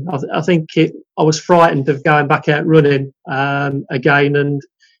running. I think I was frightened of going back out running again, and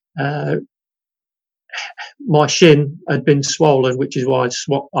my shin had been swollen, which is why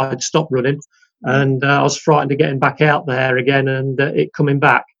I'd stopped running, and I was frightened of getting back out there again and it coming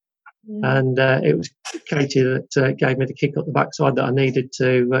back. And it was Katie that gave me the kick up the backside that I needed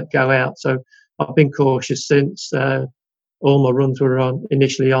to go out. So I've been cautious since. All my runs were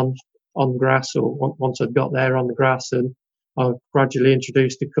initially on grass, or once I'd got there on the grass, and I've gradually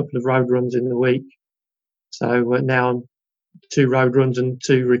introduced a couple of road runs in the week. So now I'm 2 road runs and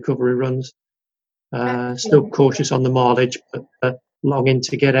 2 recovery runs. Still cautious on the mileage, but longing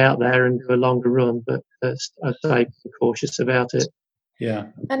to get out there and do a longer run. But I'd say cautious about it. Yeah.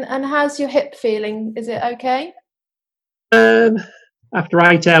 And how's your hip feeling? Is it okay? After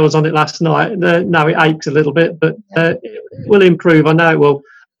 8 hours on it last night, no, it aches a little bit, but it will improve. I know it will.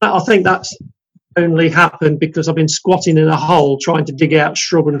 I think that's only happened because I've been squatting in a hole trying to dig out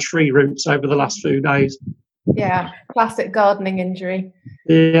shrub and tree roots over the last few days. Yeah, classic gardening injury.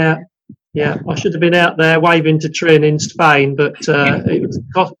 Yeah. I should have been out there waving to train in Spain, but it was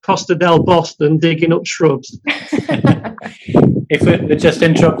Costa del Boston digging up shrubs. If we just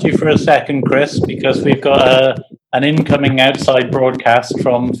interrupt you for a second, Chris, because we've got an incoming outside broadcast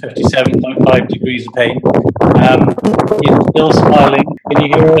from 57.5 degrees of pain. You're still smiling. Can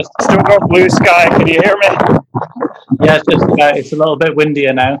you hear us? Still got blue sky. Can you hear me? Yeah, it's a little bit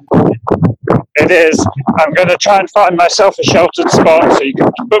windier now. It is. I'm going to try and find myself a sheltered spot so you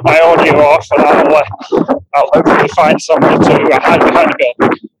can put my audio off, and I'll hopefully find somewhere to hide behind a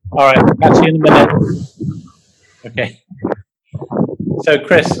building. All right, catch you in a minute. Okay. So,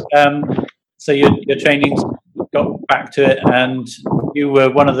 Chris, so your training's got back to it, and you were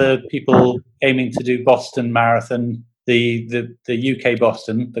one of the people aiming to do Boston Marathon, the UK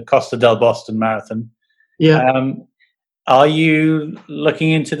Boston, the Costa del Boston Marathon. Yeah. Are you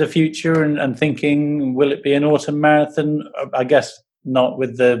looking into the future and thinking, will it be an autumn marathon? I guess not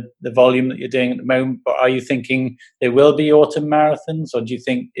with the volume that you're doing at the moment, but are you thinking there will be autumn marathons, or do you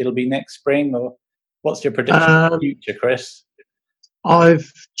think it'll be next spring, or what's your prediction for the future, Chris?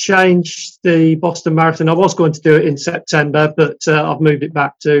 I've changed the Boston Marathon. I was going to do it in September, but I've moved it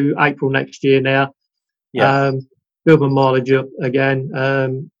back to April next year now. Yeah. Build my mileage up again,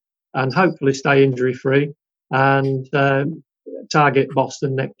 and hopefully stay injury free, and target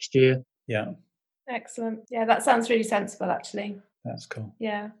Boston next year. Yeah. Excellent. Yeah, that sounds really sensible, actually. That's cool.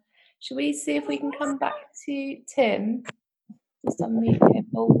 Yeah. Should we see if we can come back to Tim? Just unmute him.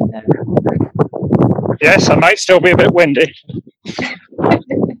 Oh, no. Yes, I might still be a bit windy.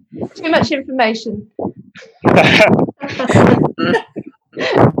 Too much information.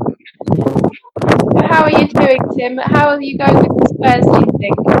 How are you doing, Tim? How are you going with the squares, do you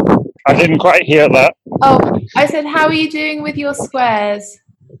think? I didn't quite hear that. Oh, I said, how are you doing with your squares?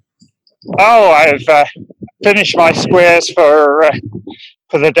 Oh, I've finished my squares for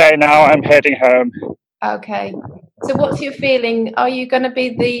the day now. I'm heading home. Okay. So what's your feeling? Are you going to be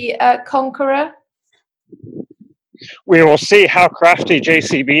the conqueror? We will see how crafty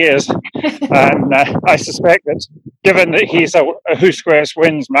JCB is. And I suspect that given that he's a Who Squares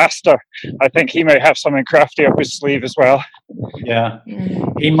Wins master, I think he may have something crafty up his sleeve as well. Yeah.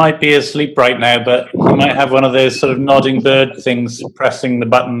 He might be asleep right now, but he might have one of those sort of nodding bird things pressing the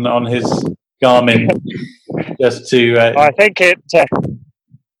button on his Garmin just to...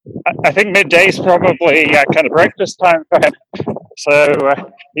 I think midday is probably kind of breakfast time for him. So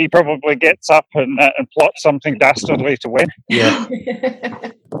he probably gets up and plots something dastardly to win. Yeah.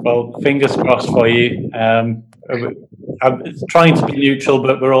 Well, fingers crossed for you. I'm trying to be neutral,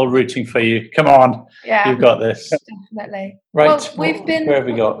 but we're all rooting for you. Come on. Yeah. You've got this. Definitely. Right. Well, where have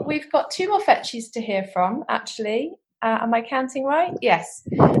we got? We've got two more fetchies to hear from, actually. Am I counting right? Yes.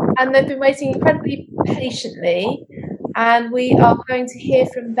 And they've been waiting incredibly patiently. And we are going to hear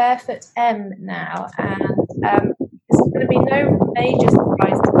from Barefoot M now. And it's going to be no major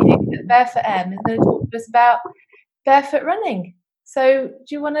surprise to you that Barefoot M is going to talk to us about barefoot running. So do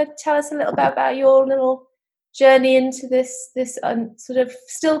you want to tell us a little bit about your little journey into this sort of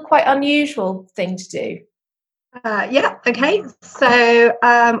still quite unusual thing to do? Yeah, okay. So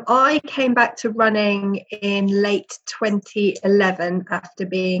I came back to running in late 2011 after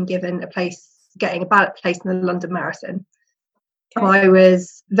being given getting a ballot place in the London Marathon. Okay. I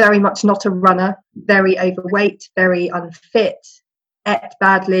was very much not a runner, very overweight, very unfit, ate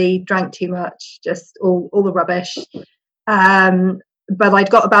badly, drank too much, just all the rubbish. But I'd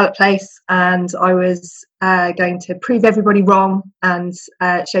got a ballot place, and I was going to prove everybody wrong and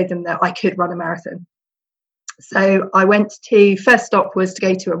show them that I could run a marathon. So I first stop was to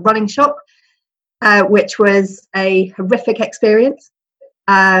go to a running shop, which was a horrific experience.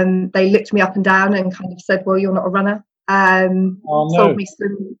 They looked me up and down and kind of said, well, you're not a runner. Told me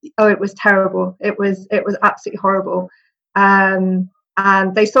it was terrible. It was absolutely horrible. And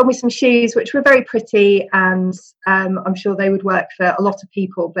they sold me some shoes which were very pretty, and I'm sure they would work for a lot of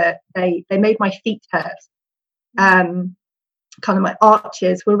people, but they made my feet hurt. Kind of my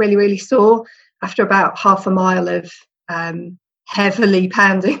arches were really, really sore after about half a mile of heavily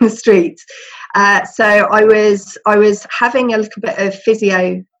pounding the streets. So I was having a little bit of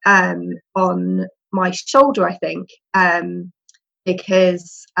physio on my shoulder, I think,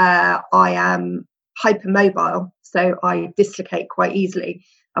 because I am hypermobile, so I dislocate quite easily.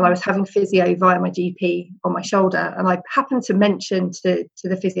 And I was having physio via my GP on my shoulder, and I happened to mention to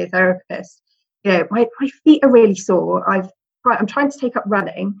the physiotherapist, my feet are really sore. I'm trying to take up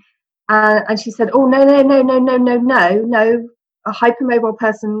running. And she said, oh, no, a hypermobile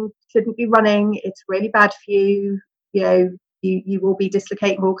person shouldn't be running. It's really bad for you. You know, you will be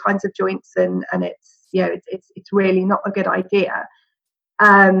dislocating all kinds of joints, and it's, you know, it's really not a good idea.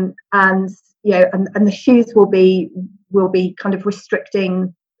 And you know, and the shoes will be kind of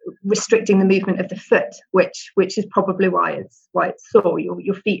restricting the movement of the foot, which is probably why it's sore.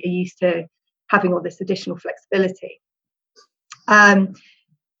 Your feet are used to having all this additional flexibility. I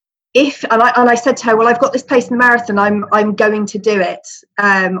said to her, well, I've got this place in the marathon, I'm going to do it.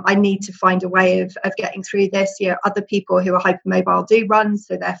 I need to find a way of getting through this. You know, other people who are hypermobile do run,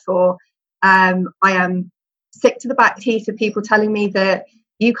 so therefore I am sick to the back teeth of people telling me that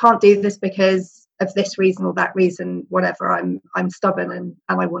you can't do this because of this reason or that reason, whatever. I'm stubborn and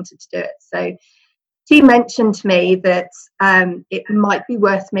I wanted to do it. So she mentioned to me that it might be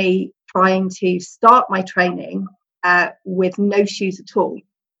worth me trying to start my training with no shoes at all,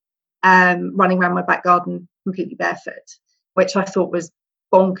 running around my back garden completely barefoot, which I thought was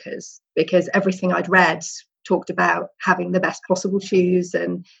bonkers, because everything I'd read talked about having the best possible shoes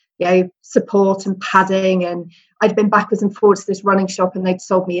and, you know, support and padding, and I'd been backwards and forwards to this running shop and they'd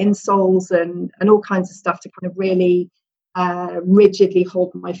sold me insoles and all kinds of stuff to kind of really rigidly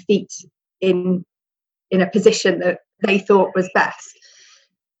hold my feet in a position that they thought was best.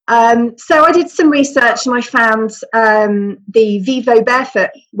 So I did some research and I found the Vivo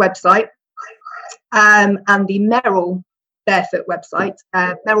Barefoot website and the Merrell Barefoot website.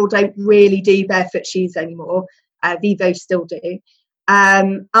 Merrell don't really do barefoot shoes anymore. Vivo still do.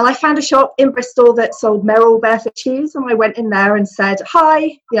 And I found a shop in Bristol that sold Merrell barefoot shoes, and I went in there and said,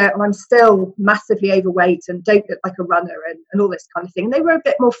 hi, and I'm still massively overweight and don't look like a runner and all this kind of thing. And they were a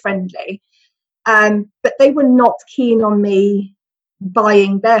bit more friendly, but they were not keen on me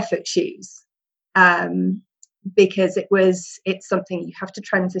buying barefoot shoes, because it's something you have to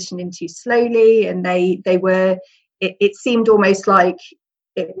transition into slowly, and it seemed almost like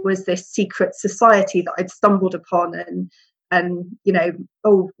it was this secret society that I'd stumbled upon, and you know,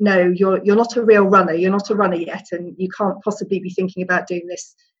 oh no, you're not a real runner, you're not a runner yet, and you can't possibly be thinking about doing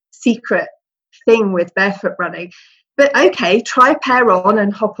this secret thing with barefoot running. But okay, try a pair on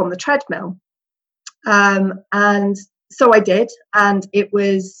and hop on the treadmill. And so I did, and it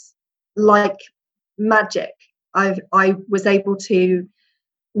was like magic. I was able to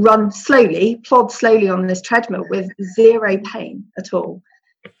plod slowly on this treadmill with zero pain at all.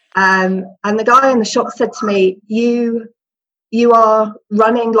 And the guy in the shop said to me, you are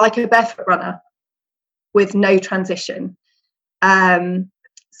running like a barefoot runner with no transition.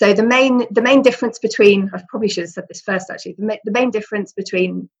 So the main difference between, I probably should have said this first actually, the main difference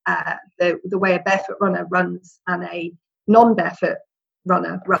between the way a barefoot runner runs and a non-barefoot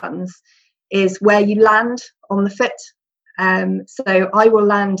runner runs is where you land on the foot. So I will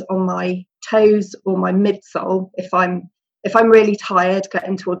land on my toes or my midsole. If I'm really tired,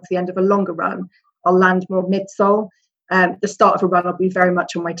 getting towards the end of a longer run, I'll land more midsole. The start of a run, I'll be very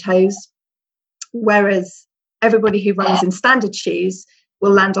much on my toes. Whereas everybody who runs in standard shoes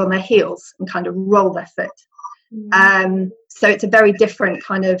will land on their heels and kind of roll their foot. So it's a very different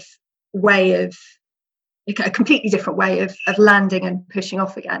kind of way of, a completely different way of landing and pushing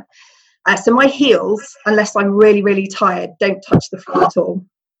off again. So my heels, unless I'm really, really tired, don't touch the floor at all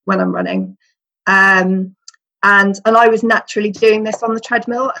when I'm running. And I was naturally doing this on the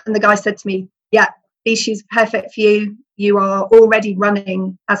treadmill, and the guy said to me, yeah, these shoes are perfect for you. You are already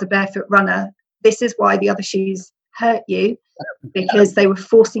running as a barefoot runner. This is why the other shoes hurt you, because they were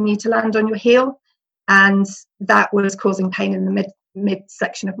forcing you to land on your heel, and that was causing pain in the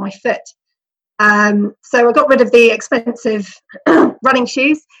midsection of my foot. So I got rid of the expensive running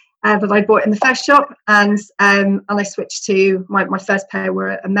shoes that I bought in the first shop, and I switched to my first pair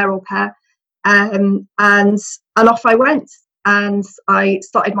were a Merrell pair, and off I went, and I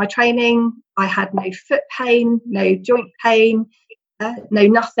started my training. I had no foot pain, no joint pain, no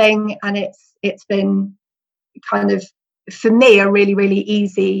nothing, and it's been kind of, for me, a really, really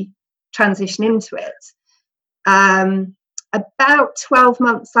easy transition into it. About 12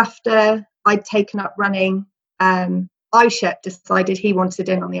 months after I'd taken up running, iShep decided he wanted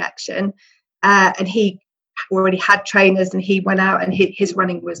in on the action, and he already had trainers, and he went out, and his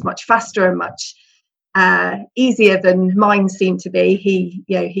running was much faster and much easier than mine seemed to be.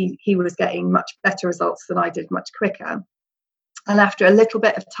 He was getting much better results than I did, much quicker. And after a little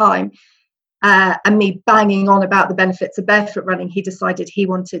bit of time and me banging on about the benefits of barefoot running, he decided he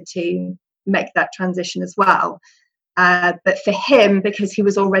wanted to make that transition as well. But for him, because he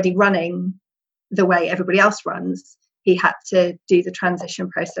was already running the way everybody else runs, he had to do the transition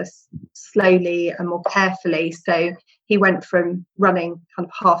process slowly and more carefully. So he went from running kind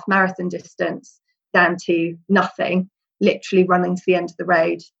of half marathon distance down to nothing literally running to the end of the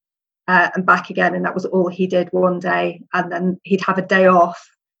road and back again. And that was all he did one day. And then he'd have a day off,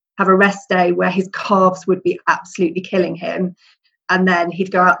 have a rest day where his calves would be absolutely killing him. And then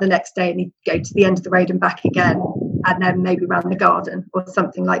he'd go out the next day and he'd go to the end of the road and back again, and then maybe around the garden or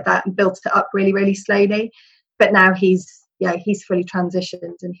something like that, and built it up really, really slowly. But now he's fully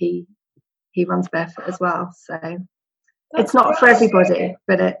transitioned, and he runs barefoot as well. So it's not for everybody,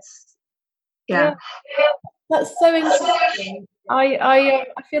 but it's yeah. That's so interesting. I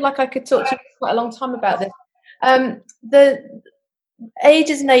feel like I could talk to you for quite a long time about this. The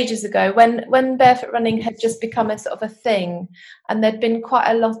ages and ages ago, when barefoot running had just become a sort of a thing, and there'd been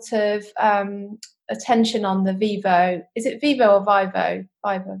quite a lot of attention on the Vivo. Is it Vivo or Vivo?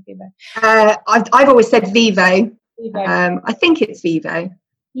 Vivo. I've always said Vivo. I think it's Vivo.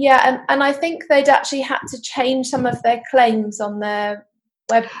 Yeah, and I think they'd actually had to change some of their claims on their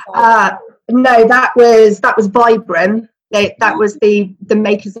website. No, that was Vibram. That was the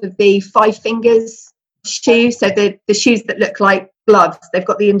makers of the 5 Fingers shoe. So the shoes that look like gloves. They've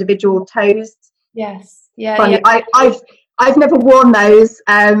got the individual toes. Yes. Yeah. Funny. Yeah. I've never worn those.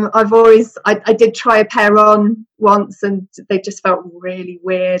 I did try a pair on once, and they just felt really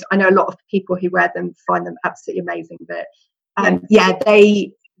weird. I know a lot of people who wear them find them absolutely amazing, but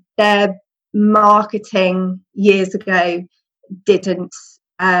their marketing years ago didn't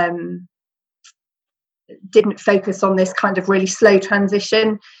focus on this kind of really slow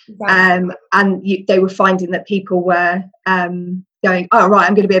transition. Right. And they were finding that people were going, oh right,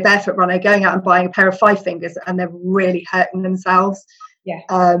 I'm going to be a barefoot runner, going out and buying a pair of 5 Fingers, and they're really hurting themselves. Yeah.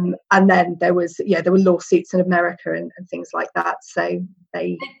 And then there were lawsuits in America and things like that. So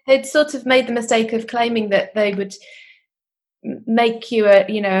they'd sort of made the mistake of claiming that they would make you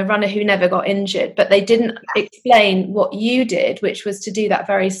a runner who never got injured, but they didn't explain what you did, which was to do that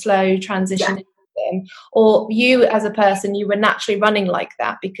very slow transition. Yeah. Or you as a person, you were naturally running like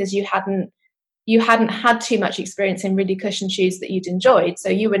that because you hadn't had too much experience in really cushioned shoes that you'd enjoyed, so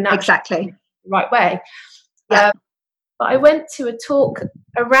you were naturally the right way. Yeah. But I went to a talk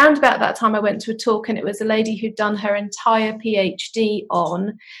around about that time. I went to a talk, and it was a lady who'd done her entire PhD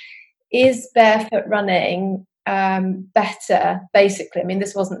on, is barefoot running better, basically. I mean,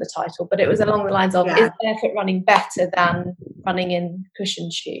 this wasn't the title, but it was along the lines of, is barefoot running better than running in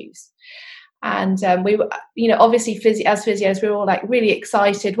cushioned shoes? And we were, obviously as physios, we were all like really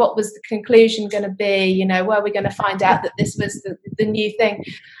excited. What was the conclusion going to be? Were we going to find out that this was the new thing?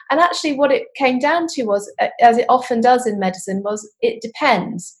 And actually what it came down to was, as it often does in medicine, was it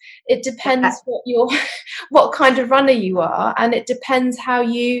depends. It depends what kind of runner you are, and it depends how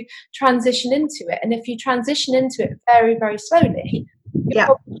you transition into it. And if you transition into it very, very slowly, you'll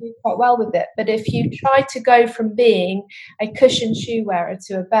probably do quite well with it. But if you try to go from being a cushioned shoe wearer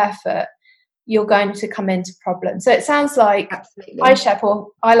to a barefoot, you're going to come into problems. So it sounds like Ishap, or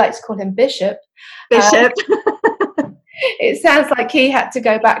I like to call him Bishop. It sounds like he had to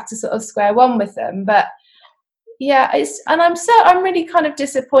go back to sort of square one with them. But yeah, I'm really kind of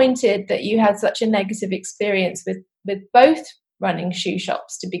disappointed that you had such a negative experience with both running shoe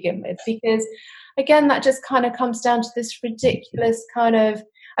shops to begin with, because again, that just kind of comes down to this ridiculous kind of,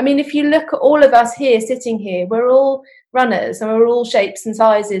 I mean, if you look at all of us here sitting here, we're all runners and we're all shapes and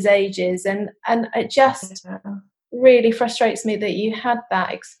sizes, ages, and it just really frustrates me that you had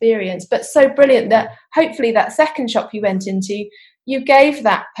that experience. But so brilliant that hopefully that second shop you went into, you gave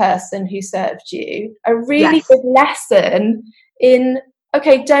that person who served you a really good lesson in,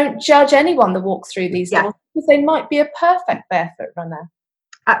 okay, don't judge anyone that walks through these doors, because they might be a perfect barefoot runner.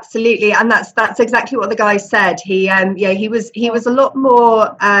 Absolutely, and that's exactly what the guy said. He was a lot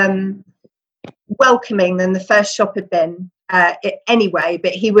more welcoming than the first shop had been anyway.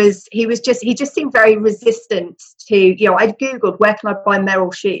 But he just seemed very resistant to. I'd googled where can I buy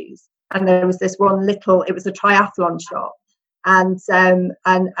Merrell shoes, and there was this one it was a triathlon shop, and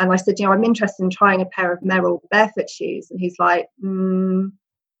I said, I'm interested in trying a pair of Merrell barefoot shoes, and he's like,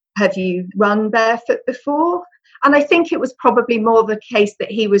 have you run barefoot before? And I think it was probably more the case that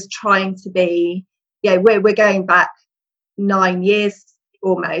he was trying to be, we're going back 9 years,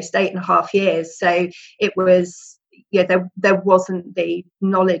 almost 8.5 years. So it was, there wasn't the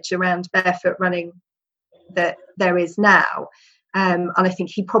knowledge around barefoot running that there is now. And I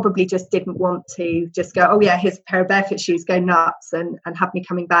think he probably just didn't want to just go, here's a pair of barefoot shoes, go nuts, and have me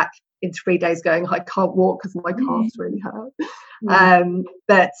coming back in 3 days going, I can't walk because my calves really hurt.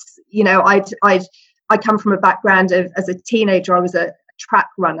 But, I come from a background of, as a teenager, I was a track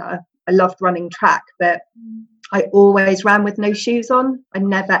runner. I loved running track, but I always ran with no shoes on. I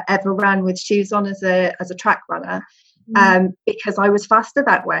never, ever ran with shoes on as a track runner, because I was faster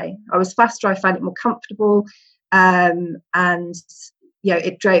that way. I was faster. I found it more comfortable. and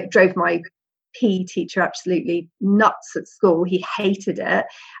it drove my PE teacher absolutely nuts at school. He hated it,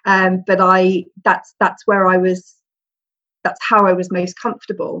 but that's where I was. That's how I was most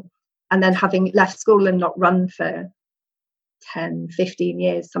comfortable. And then having left school and not run for 10, 15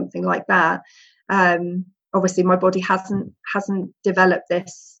 years, something like that, obviously my body hasn't developed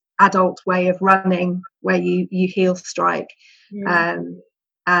this adult way of running where you heel strike. So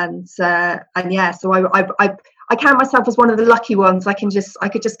I count myself as one of the lucky ones. I could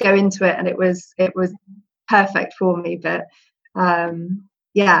just go into it, and it was perfect for me. But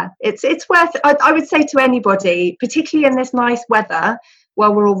it's worth. I would say to anybody, particularly in this nice weather,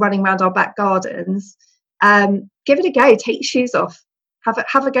 while we're all running around our back gardens, give it a go. Take your shoes off.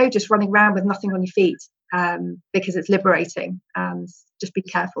 Have a go just running around with nothing on your feet, because it's liberating. Just be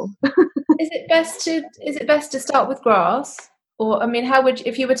careful. Is it best to start with grass? Or, I mean,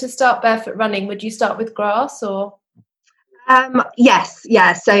 if you were to start barefoot running, would you start with grass or? Yes,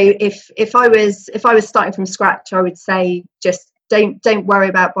 yeah. So if I was starting from scratch, I would say just don't worry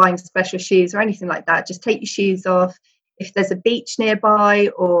about buying special shoes or anything like that. Just take your shoes off. If there's a beach nearby,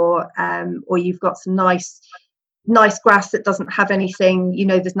 or you've got some nice grass that doesn't have anything,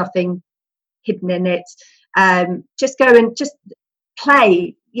 there's nothing hidden in it. Just go and just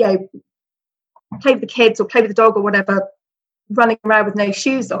play. Play with the kids or play with the dog or whatever, running around with no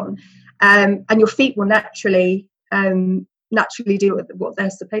shoes on, and your feet will naturally do what they're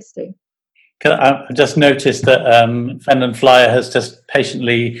supposed to. I just noticed that Fendon Flyer has just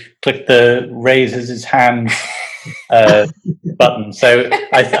patiently clicked the raises his hand button. So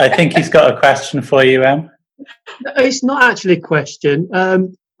I think he's got a question for you, Em. It's not actually a question.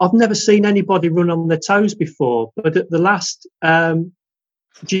 I've never seen anybody run on their toes before, but at the last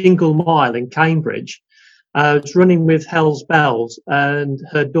Jingle Mile in Cambridge, I was running with Hell's Bells and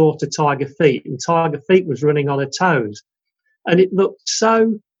her daughter Tiger Feet, and Tiger Feet was running on her toes, and it looked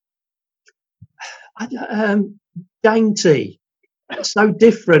so dainty, so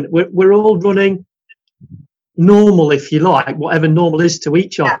different. We're all running normal, if you like, whatever normal is to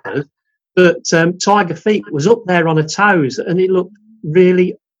each of us, but Tiger Feet was up there on her toes, and it looked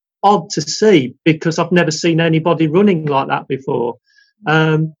really odd to see because I've never seen anybody running like that before.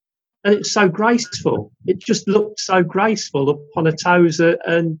 And it's so graceful. It just looked so graceful up on her toes,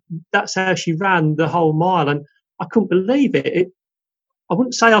 and that's how she ran the whole mile. And I couldn't believe it. I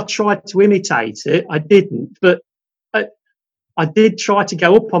wouldn't say I tried to imitate it. I didn't, but I did try to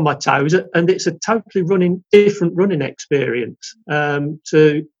go up on my toes, and it's a totally different running experience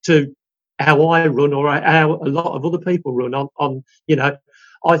to how I run or how a lot of other people run on.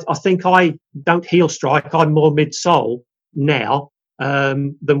 I think I don't heel strike. I'm more mid-sole now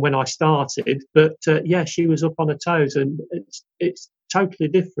than when I started, but she was up on her toes, and it's totally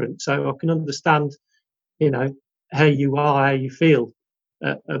different. So I can understand, how you feel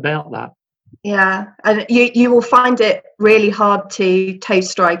about that. Yeah, and you will find it really hard to toe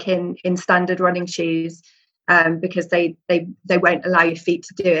strike in standard running shoes, because they won't allow your feet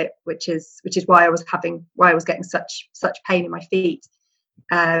to do it, which is why I was getting such pain in my feet,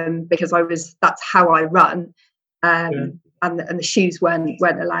 because that's how I run. And the shoes weren't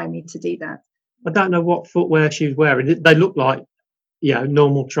allowing me to do that. I don't know what footwear she was wearing. They look like,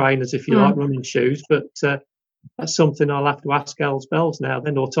 normal trainers, if you like, running shoes. But that's something I'll have to ask Hell's Bells now,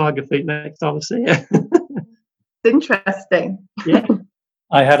 then, or Tiger Feet next time I see her. Interesting. Yeah.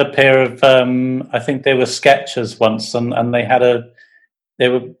 I had a pair of, I think they were Skechers once, and they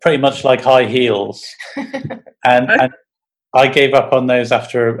were pretty much like high heels, and I gave up on those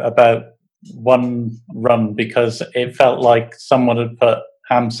after about one run because it felt like someone had put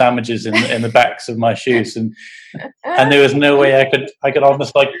ham sandwiches in the backs of my shoes, and there was no way I could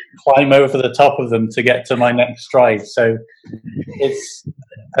almost like climb over the top of them to get to my next stride. So it's,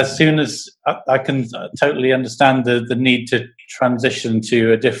 as soon as I can totally understand the need to transition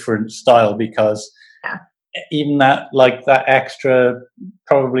to a different style, because even that extra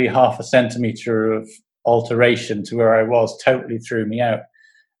probably half a centimetre of alteration to where I was totally threw me out.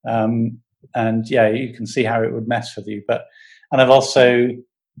 And you can see how it would mess with you. And I've also,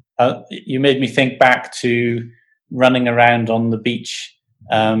 you made me think back to running around on the beach.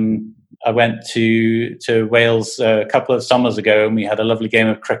 I went to Wales a couple of summers ago, and we had a lovely game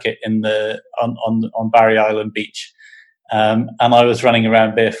of cricket on Barry Island Beach. And I was running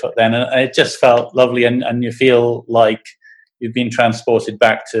around barefoot then, and it just felt lovely, and you feel like you've been transported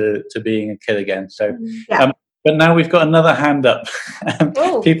back to being a kid again. So. But now we've got another hand up.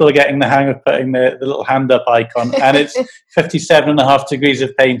 People are getting the hang of putting the little hand up icon, and it's 57.5 degrees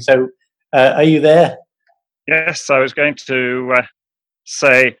of pain. So are you there? Yes, I was going to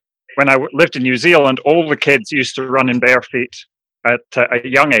say when I lived in New Zealand, all the kids used to run in bare feet at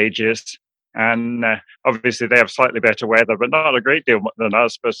young ages. And obviously they have slightly better weather, but not a great deal than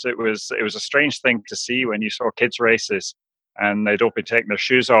us. But it was a strange thing to see when you saw kids races and they'd all be taking their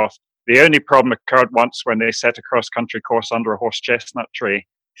shoes off. The only problem occurred once when they set a cross-country course under a horse chestnut tree,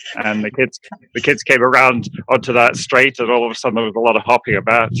 and the kids came around onto that straight, and all of a sudden there was a lot of hopping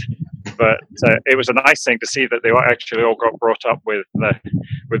about. But it was a nice thing to see that they actually all got brought up with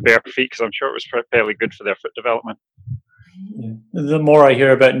bare feet, because I'm sure it was fairly good for their foot development. Yeah. The more I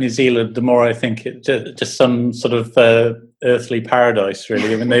hear about New Zealand, the more I think it's just some sort of earthly paradise,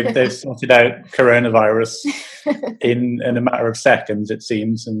 really. I mean, they've sorted out coronavirus in a matter of seconds, it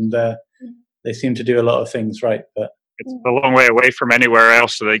seems, and they seem to do a lot of things right. But it's a long way away from anywhere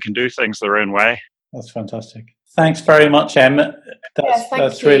else, so they can do things their own way. That's fantastic. Thanks very much, Em.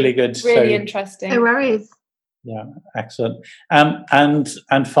 That's really good. Really interesting. No worries. Yeah, excellent. And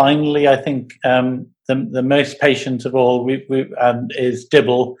finally, I think the most patient of all is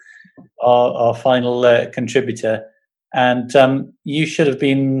Dibble, our final contributor. And you should have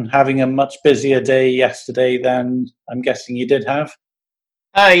been having a much busier day yesterday than I'm guessing you did have.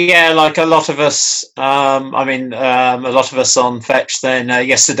 Yeah, like a lot of us. A lot of us on Fetch. Then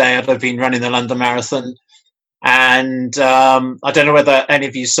yesterday, I'd have been running the London Marathon. And I don't know whether any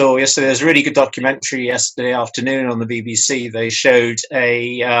of you saw yesterday. There's a really good documentary yesterday afternoon on the BBC. They showed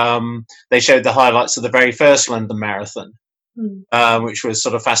the highlights of the very first London Marathon, which was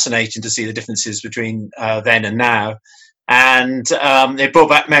sort of fascinating to see the differences between then and now. And it brought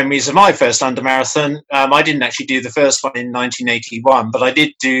back memories of my first London Marathon. I didn't actually do the first one in 1981, but I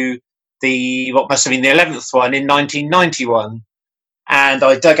did do what must have been the 11th one in 1991. And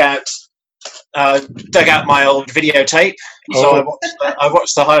I dug out my old videotape, so I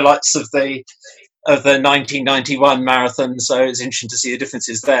watched the highlights of the 1991 marathon. So it's interesting to see the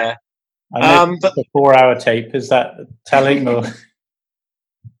differences there. But the 4-hour tape, is that telling? Or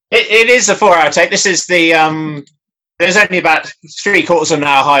it is a 4-hour tape. This is the there's only about 3/4 of an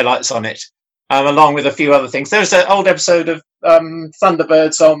hour highlights on it, along with a few other things. There was an old episode of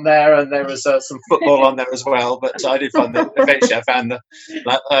Thunderbirds on there, and there was some football on there as well. But I did find that eventually I found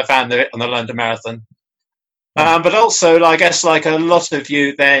the on the London Marathon. But also, I guess, like a lot of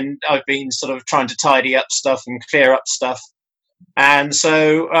you, then I've been sort of trying to tidy up stuff and clear up stuff. And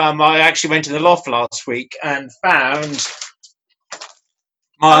so I actually went to the loft last week and found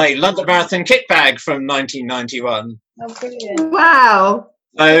my London Marathon kit bag from 1991. Oh, brilliant. Wow.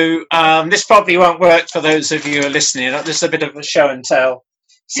 So this probably won't work for those of you who are listening. This is a bit of a show and tell.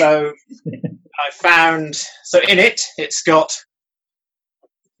 So I found, in it, it's got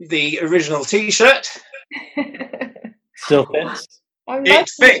the original T-shirt. Still fits. It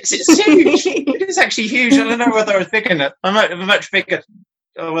fits. It's huge. It is actually huge. I don't know whether I was big enough. I'm much bigger,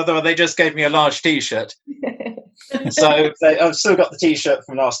 or whether they just gave me a large T-shirt. So I've still got the T-shirt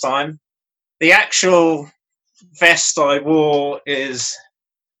from last time. The actual vest I wore is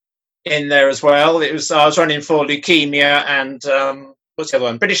in there as well. I was running for leukemia and what's the other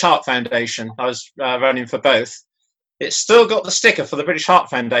one? British Heart Foundation. I was running for both. It's still got the sticker for the British Heart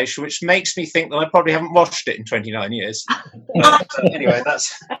Foundation, which makes me think that I probably haven't washed it in 29 years. Anyway,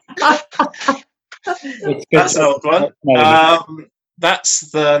 that's an old one. I've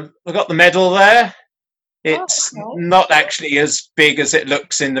got the medal there. It's not actually as big as it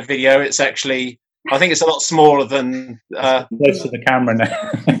looks in the video. It's actually, I think it's a lot smaller than close to the camera now.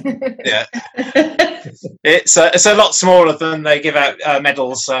 Yeah, it's a lot smaller than they give out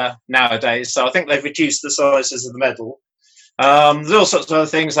medals nowadays. So I think they've reduced the sizes of the medal. There's all sorts of other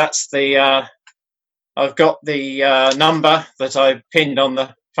things. That's the I've got the number that I pinned on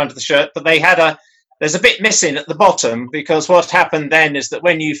the front of the shirt, but there's a bit missing at the bottom, because what happened then is that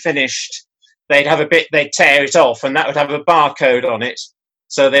when you finished, they'd tear it off, and that would have a barcode on it,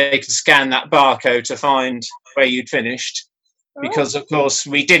 so they could scan that barcode to find where you'd finished. Because of course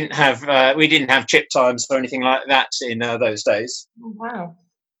we didn't have chip times or anything like that in those days. Oh, wow.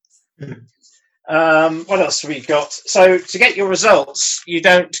 What else have we got? So to get your results, you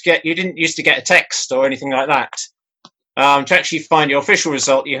didn't used to get a text or anything like that. To actually find your official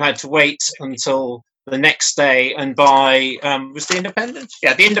result, you had to wait until the next day and buy, was the Independent?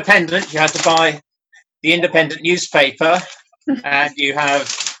 Yeah, the Independent. You had to buy the Independent newspaper, and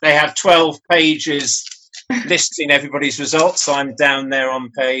they have 12 pages listing everybody's results. I'm down there on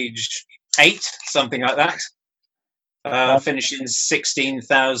page 8, something like that. Finishing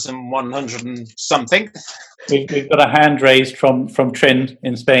 16,100 and something. We've got a hand raised from Trin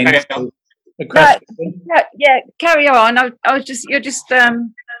in Spain. Yeah, carry on. You're just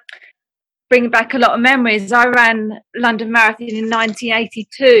bringing back a lot of memories. I ran London Marathon in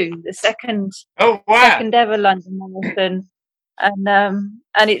 1982, the second ever London Marathon,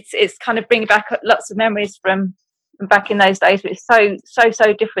 and it's kind of bringing back lots of memories from back in those days. But it's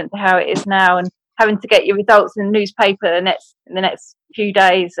so different to how it is now, and having to get your results in the newspaper in the next few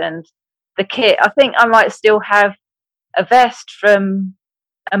days, and the kit. I think I might still have a vest from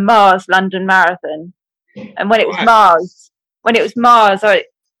a Mars London Marathon, and when it was Mars,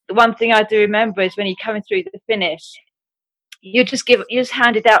 the one thing I do remember is when you're coming through the finish, you just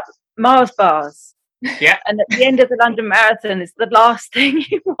handed out Mars bars. Yeah. And at the end of the London Marathon, it's the last thing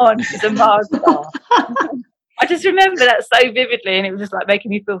you want is a Mars bar. I just remember that so vividly, and it was just like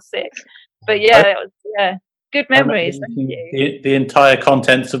making me feel sick. But it was good memories. Thank you. The entire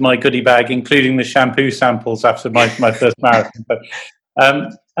contents of my goodie bag, including the shampoo samples after my first marathon. But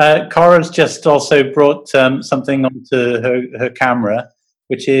Cora's just also brought something onto her camera,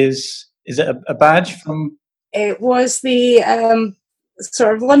 which is it a badge from? It was the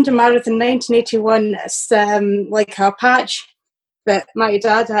sort of London Marathon 1981. It's like a patch that my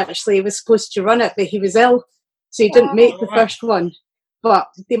dad actually was supposed to run it, but he was ill, so he didn't make the first one. But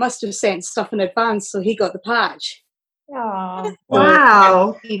they must have sent stuff in advance, so he got the patch. Oh,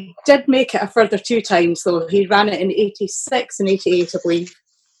 wow. He did make it a further 2 times, though. He ran it in 86 and 88, I believe.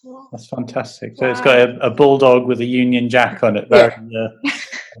 That's fantastic. So it's got a bulldog with a Union Jack on it. Very,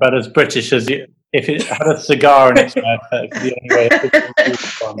 about as British as if it had a cigar in its mouth. That could be anyway.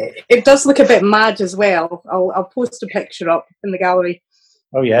 It does look a bit mad as well. I'll post a picture up in the gallery.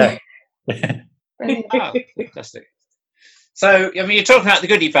 Oh, yeah. Fantastic. So, I mean, you're talking about the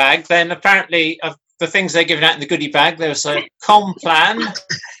goodie bag, then apparently of the things they're giving out in the goodie bag, there's a Complan,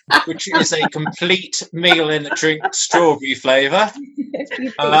 which is a complete meal in a drink strawberry flavour.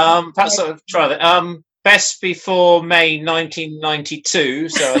 Perhaps I'll try that. Best before May 1992,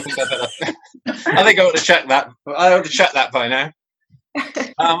 so I think I ought to check that. I ought to check that by now.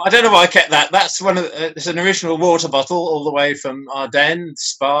 I don't know why I kept that. That's it's an original water bottle all the way from Ardennes.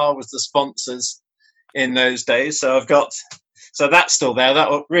 Spa was the sponsors in those days, so so that's still there.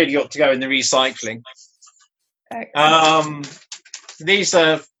 That really ought to go in the recycling. These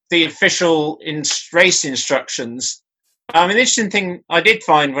are the official race instructions. An interesting thing I did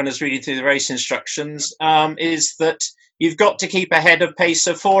find when I was reading through the race instructions is that you've got to keep ahead of pace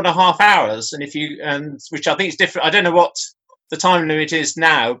of 4.5 hours, which I think is different. I don't know what the time limit is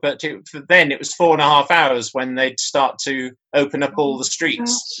now, but then it was 4.5 hours when they'd start to open up all the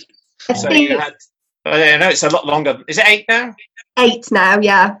streets. So you had. I know it's a lot longer. Is it 8 now? 8 now,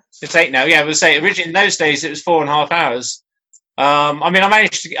 yeah. It's 8 now, yeah. I would say originally in those days it was 4.5 hours.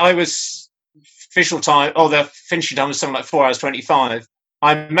 I was official time, or the finishing time was something like 4 hours 25.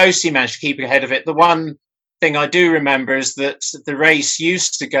 I mostly managed to keep ahead of it. The one thing I do remember is that the race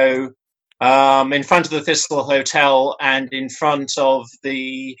used to go in front of the Thistle Hotel and in front of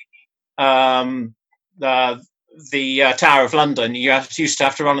the Tower of London. You used to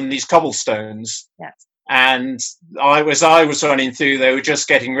have to run on these cobblestones. Yeah. And I was running through, they were just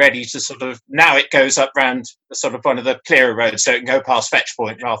getting ready to now it goes up round sort of one of the clearer roads, so it can go past Fetch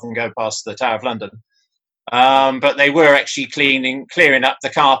Point rather than go past the Tower of London. But they were actually clearing up the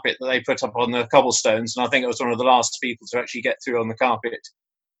carpet that they put up on the cobblestones, and I think I was one of the last people to actually get through on the carpet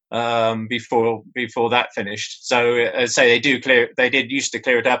before that finished. So I'd say they did used to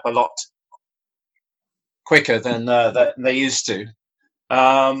clear it up a lot quicker than they used to.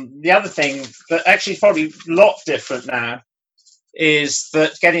 The other thing that actually is probably a lot different now is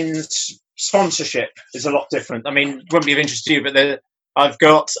that getting sponsorship is a lot different. I mean, it wouldn't be of interest to you, but I've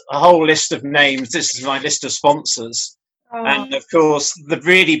got a whole list of names. This is my list of sponsors. Oh. And of course, the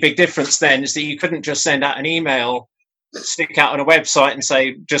really big difference then is that you couldn't just send out an email, stick out on a website and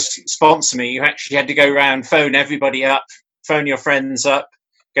say, just sponsor me. You actually had to go around, phone everybody up, phone your friends up,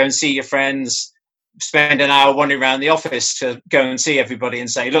 go and see your friends, spend an hour wandering around the office to go and see everybody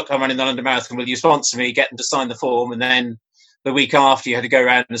and say, look, I'm running the London Marathon, will you sponsor me? Get them to sign the form. And then the week after you had to go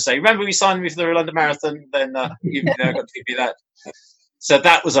around and say, remember we signed me for the London Marathon? Then you've got to give me that. So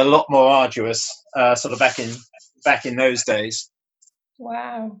that was a lot more arduous sort of back in those days.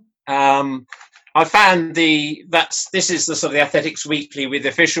 Wow. I found this is the sort of the Athletics Weekly with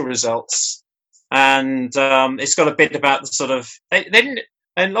official results. And it's got a bit about the sort of, they didn't,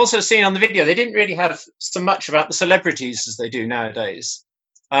 and also seen on the video, they didn't really have so much about the celebrities as they do nowadays.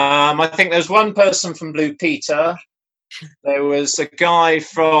 I think there was one person from Blue Peter. There was a guy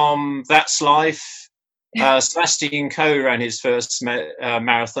from That's Life. Sebastian Coe ran his first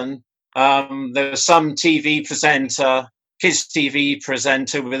marathon. There was some TV presenter, kids TV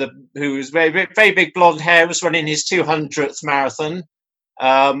presenter who was very, very big blonde hair, was running his 200th marathon.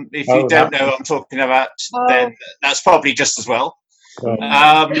 If you don't know what I'm talking about, then that's probably just as well.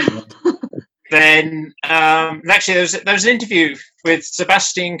 Then actually, there was an interview with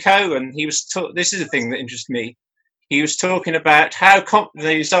Sebastian Coe, and he was. This is the thing that interested me. He was talking about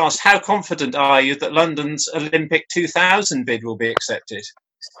he was asked, "How confident are you that London's Olympic 2000 bid will be accepted?"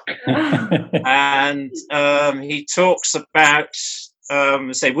 And he talks about,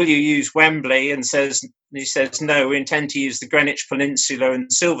 will you use Wembley? And he says, no, we intend to use the Greenwich Peninsula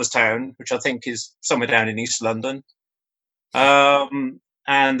and Silvertown, which I think is somewhere down in East London. And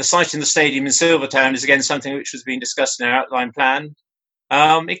the site in the stadium in Silvertown is again something which was being discussed in our outline plan.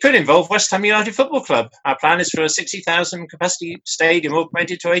 It could involve West Ham United Football Club. Our plan is for a 60,000 capacity stadium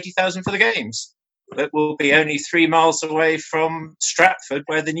augmented to 80,000 for the games. It will be only 3 miles away from Stratford,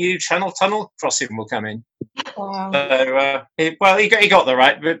 where the new Channel Tunnel crossing will come in. Wow. So, he got that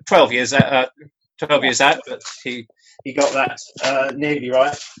right. 12 years out, but he got that nearly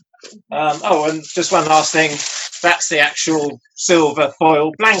right. And just one last thing. That's the actual silver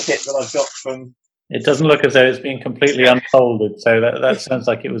foil blanket that I've got from... It doesn't look as though it's been completely unfolded, so that sounds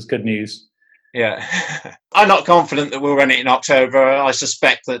like it was good news. Yeah. I'm not confident that we'll run it in October. I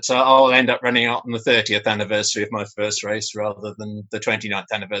suspect that I'll end up running it on the 30th anniversary of my first race rather than the 29th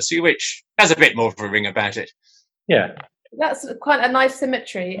anniversary, which has a bit more of a ring about it. Yeah. That's quite a nice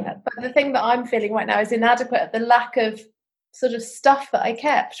symmetry. But the thing that I'm feeling right now is inadequate, the lack of sort of stuff that I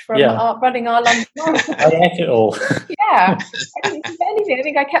kept from running our London Marathon. I ate it all. Yeah. I didn't keep anything. I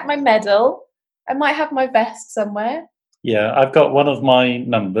think I kept my medal. I might have my vest somewhere. Yeah, I've got one of my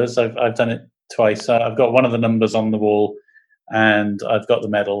numbers. I've done it twice. I've got one of the numbers on the wall, and I've got the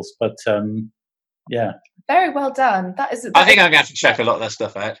medals. But yeah, very well done. I think I'm going to have to check a lot of that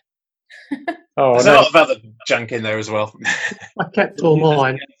stuff out. There's a lot of other junk in there as well. I kept all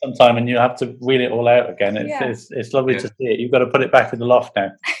mine. Sometime, and you have to wheel it all out again. It's lovely to see it. You've got to put it back in the loft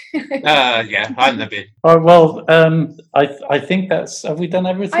now. Yeah, I'm the bit. Oh well, I think that's. Have we done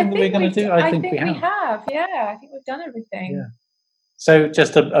everything that we're going to do? I think we have. Yeah, I think we've done everything. Yeah. So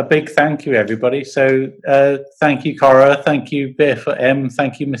just a big thank you, everybody. So thank you, Cora. Thank you, Biff at M.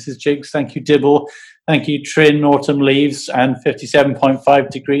 Thank you, Mrs. Jiggs. Thank you, Dibble. Thank you, Trin, Autumn Leaves, and 57.5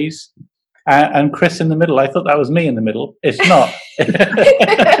 degrees. And Chris in the middle. I thought that was me in the middle. It's not.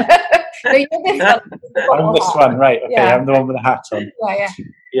 No, you're this one. I'm this one, right. Okay, yeah. I'm the one with the hat on.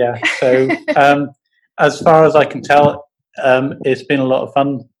 Yeah. So as far as I can tell, it's been a lot of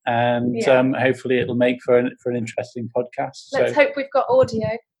fun. And hopefully it'll make for an interesting podcast. Let's hope we've got audio.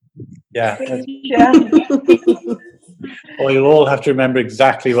 Yeah. Or you'll all have to remember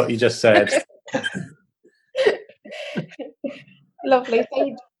exactly what you just said. Lovely.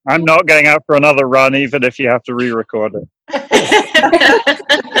 I'm not going out for another run, even if you have to re-record it.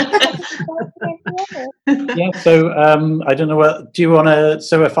 Yeah, so I don't know what do you want to.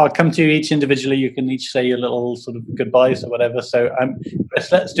 So if I'll come to you each individually, you can each say your little sort of goodbyes or whatever. So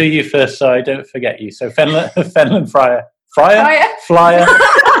Chris, let's do you first, so I don't forget you. So Fenland Fryer. Flyer.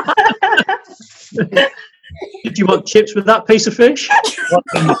 Did you want chips with that piece of fish?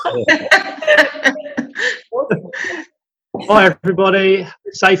 Bye, everybody.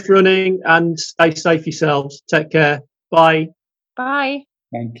 Safe running and stay safe yourselves. Take care. Bye. Bye.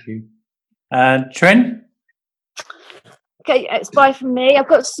 Thank you. Trin? Okay, it's bye from me. I've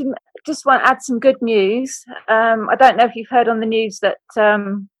got just want to add some good news. I don't know if you've heard on the news that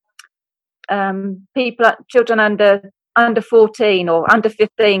children under 14 or under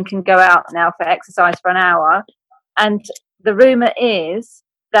 15 can go out now for exercise for an hour. And the rumour is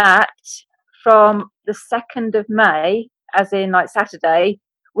that from the 2nd of May, as in like Saturday,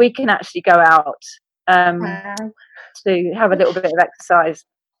 we can actually go out to have a little bit of exercise.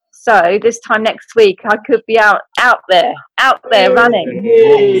 So this time next week, I could be out there running.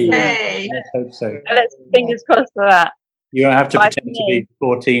 Hey. Let's hope so. Let's fingers crossed for that. You don't have to pretend to be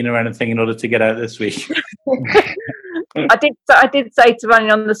 14 or anything in order to get out this week. I did say to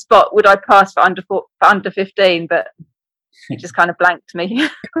running on the spot, would I pass for under 15? But it just kind of blanked me.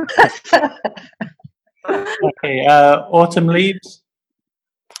 Okay, Autumn Leaves.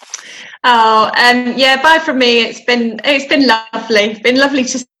 Bye from me. It's been lovely. It's been lovely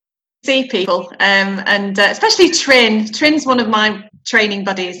to see people, and especially Trin. Trin's one of my training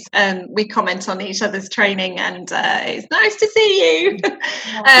buddies. We comment on each other's training, and it's nice to see you.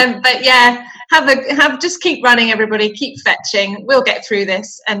 But yeah, just keep running, everybody. Keep fetching. We'll get through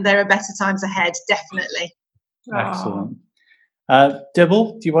this, and there are better times ahead, definitely. Excellent.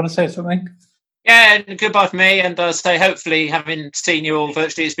 Dibble, do you want to say something? Yeah, goodbye for me, and say hopefully, having seen you all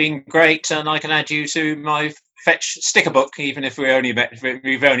virtually, it's been great, and I can add you to my Fetch sticker book, even if we've only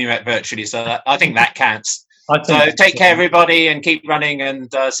met virtually. So I think that counts. So take care, everybody, and keep running,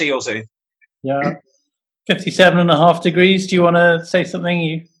 and see you all soon. Yeah. 57.5 degrees. Do you want to say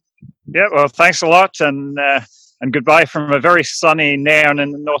something? Yeah, well, thanks a lot, and goodbye from a very sunny Nairn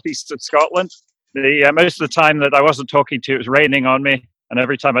in the northeast of Scotland. Most of the time that I wasn't talking to you, it was raining on me, and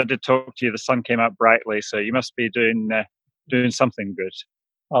every time I did talk to you, the sun came out brightly. So you must be doing something good.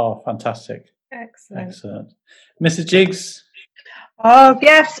 Oh, fantastic! Excellent. Mrs. Jiggs. Oh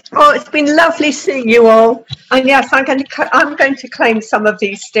yes! Oh, it's been lovely seeing you all. And yes, I'm going to claim some of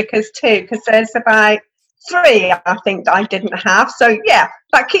these stickers too, because there's about 3 I think that I didn't have. So yeah,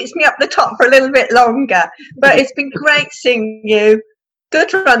 that keeps me up the top for a little bit longer. But it's been great seeing you.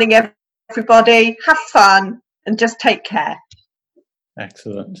 Good running, everybody. Have fun and just take care.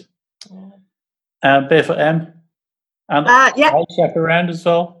 Excellent. Barefoot M. And Chef around as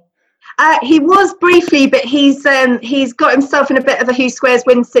well. He was briefly, but he's got himself in a bit of a Who Squares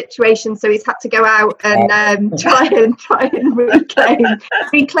Wins situation, so he's had to go out and try and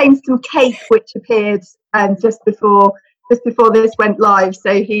reclaim some cake which appeared just before this went live.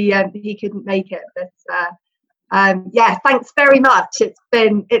 So he couldn't make it. But thanks very much. It's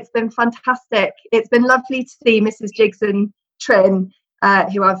been fantastic. It's been lovely to see Mrs. Jiggs and Trin,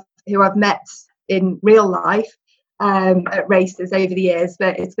 who I've met in real life. At races over the years,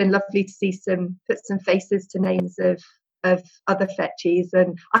 but it's been lovely to put some faces to names of other fetchies,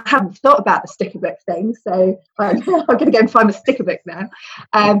 and I hadn't thought about the sticker book thing, so I'm going to go and find my sticker book now.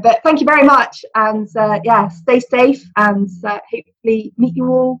 But thank you very much, and stay safe, and hopefully meet you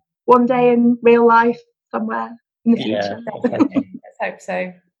all one day in real life somewhere in the future. Let's hope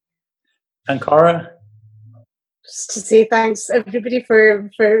so. And Cora? Just to say thanks everybody for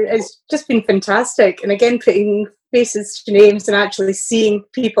it's just been fantastic, and again putting faces to names and actually seeing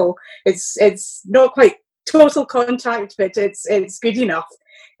people. It's not quite total contact, but it's good enough.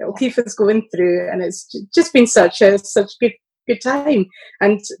 It'll keep us going through, and it's just been such good time.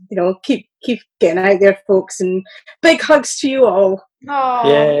 And keep getting out there, folks, and big hugs to you all.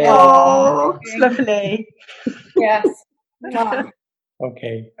 Oh, it's lovely. Yes.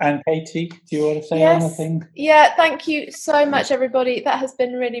 Okay, and Katie, do you want to say anything? Yeah, thank you so much, everybody. That has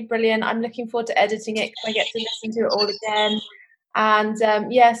been really brilliant. I'm looking forward to editing it because I get to listen to it all again. And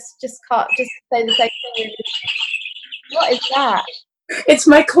just say the same thing. What is that? It's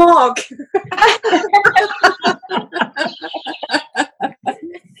my clock.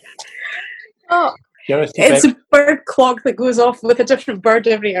 Oh, it's a bird clock that goes off with a different bird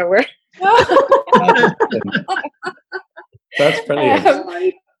every hour. That's brilliant.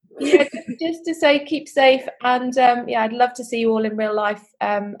 Just to say, keep safe, and I'd love to see you all in real life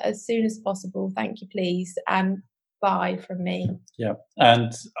as soon as possible. Thank you, please, and bye from me. Yeah,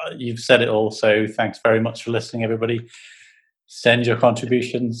 and you've said it all, so thanks very much for listening, everybody. Send your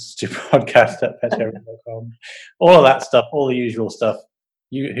contributions to podcast@fetchereview.com. All of that stuff, all the usual stuff.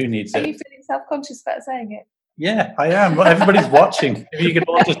 Who needs it? Are you feeling self-conscious about saying it? Yeah, I am. Well, everybody's watching. If you could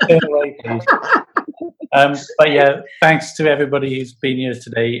all just turn away, please. But yeah, thanks to everybody who's been here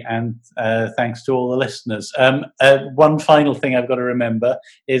today, and thanks to all the listeners. One final thing I've got to remember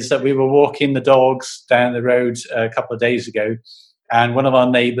is that we were walking the dogs down the road a couple of days ago, and one of our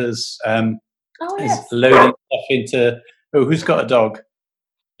neighbours is loading stuff into... Oh, who's got a dog?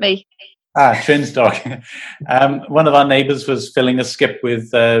 Me. Trin's dog. One of our neighbours was filling a skip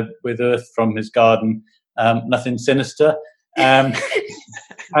with earth from his garden. Nothing sinister. And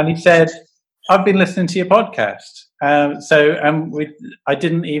he said, I've been listening to your podcast. I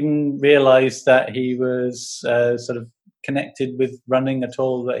didn't even realise that he was sort of connected with running at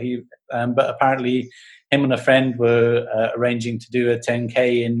all. But apparently him and a friend were arranging to do a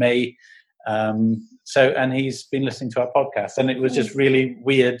 10K in May. And he's been listening to our podcast, and it was just really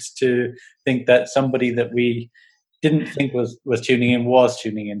weird to think that somebody that we didn't think was tuning in was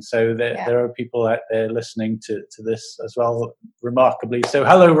tuning in. So there are people out there listening to this as well, remarkably. So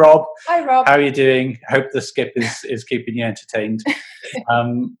hello, Rob. Hi, Rob. How are you doing? Hope the skip is keeping you entertained.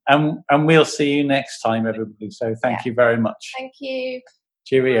 And we'll see you next time, everybody. So thank you very much. Thank you.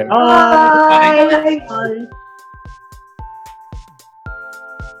 Cheerio. Bye. Bye.